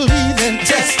you believe, then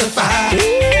testify.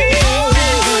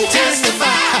 Ooh.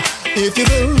 If you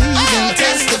believe and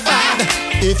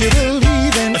testify, if you believe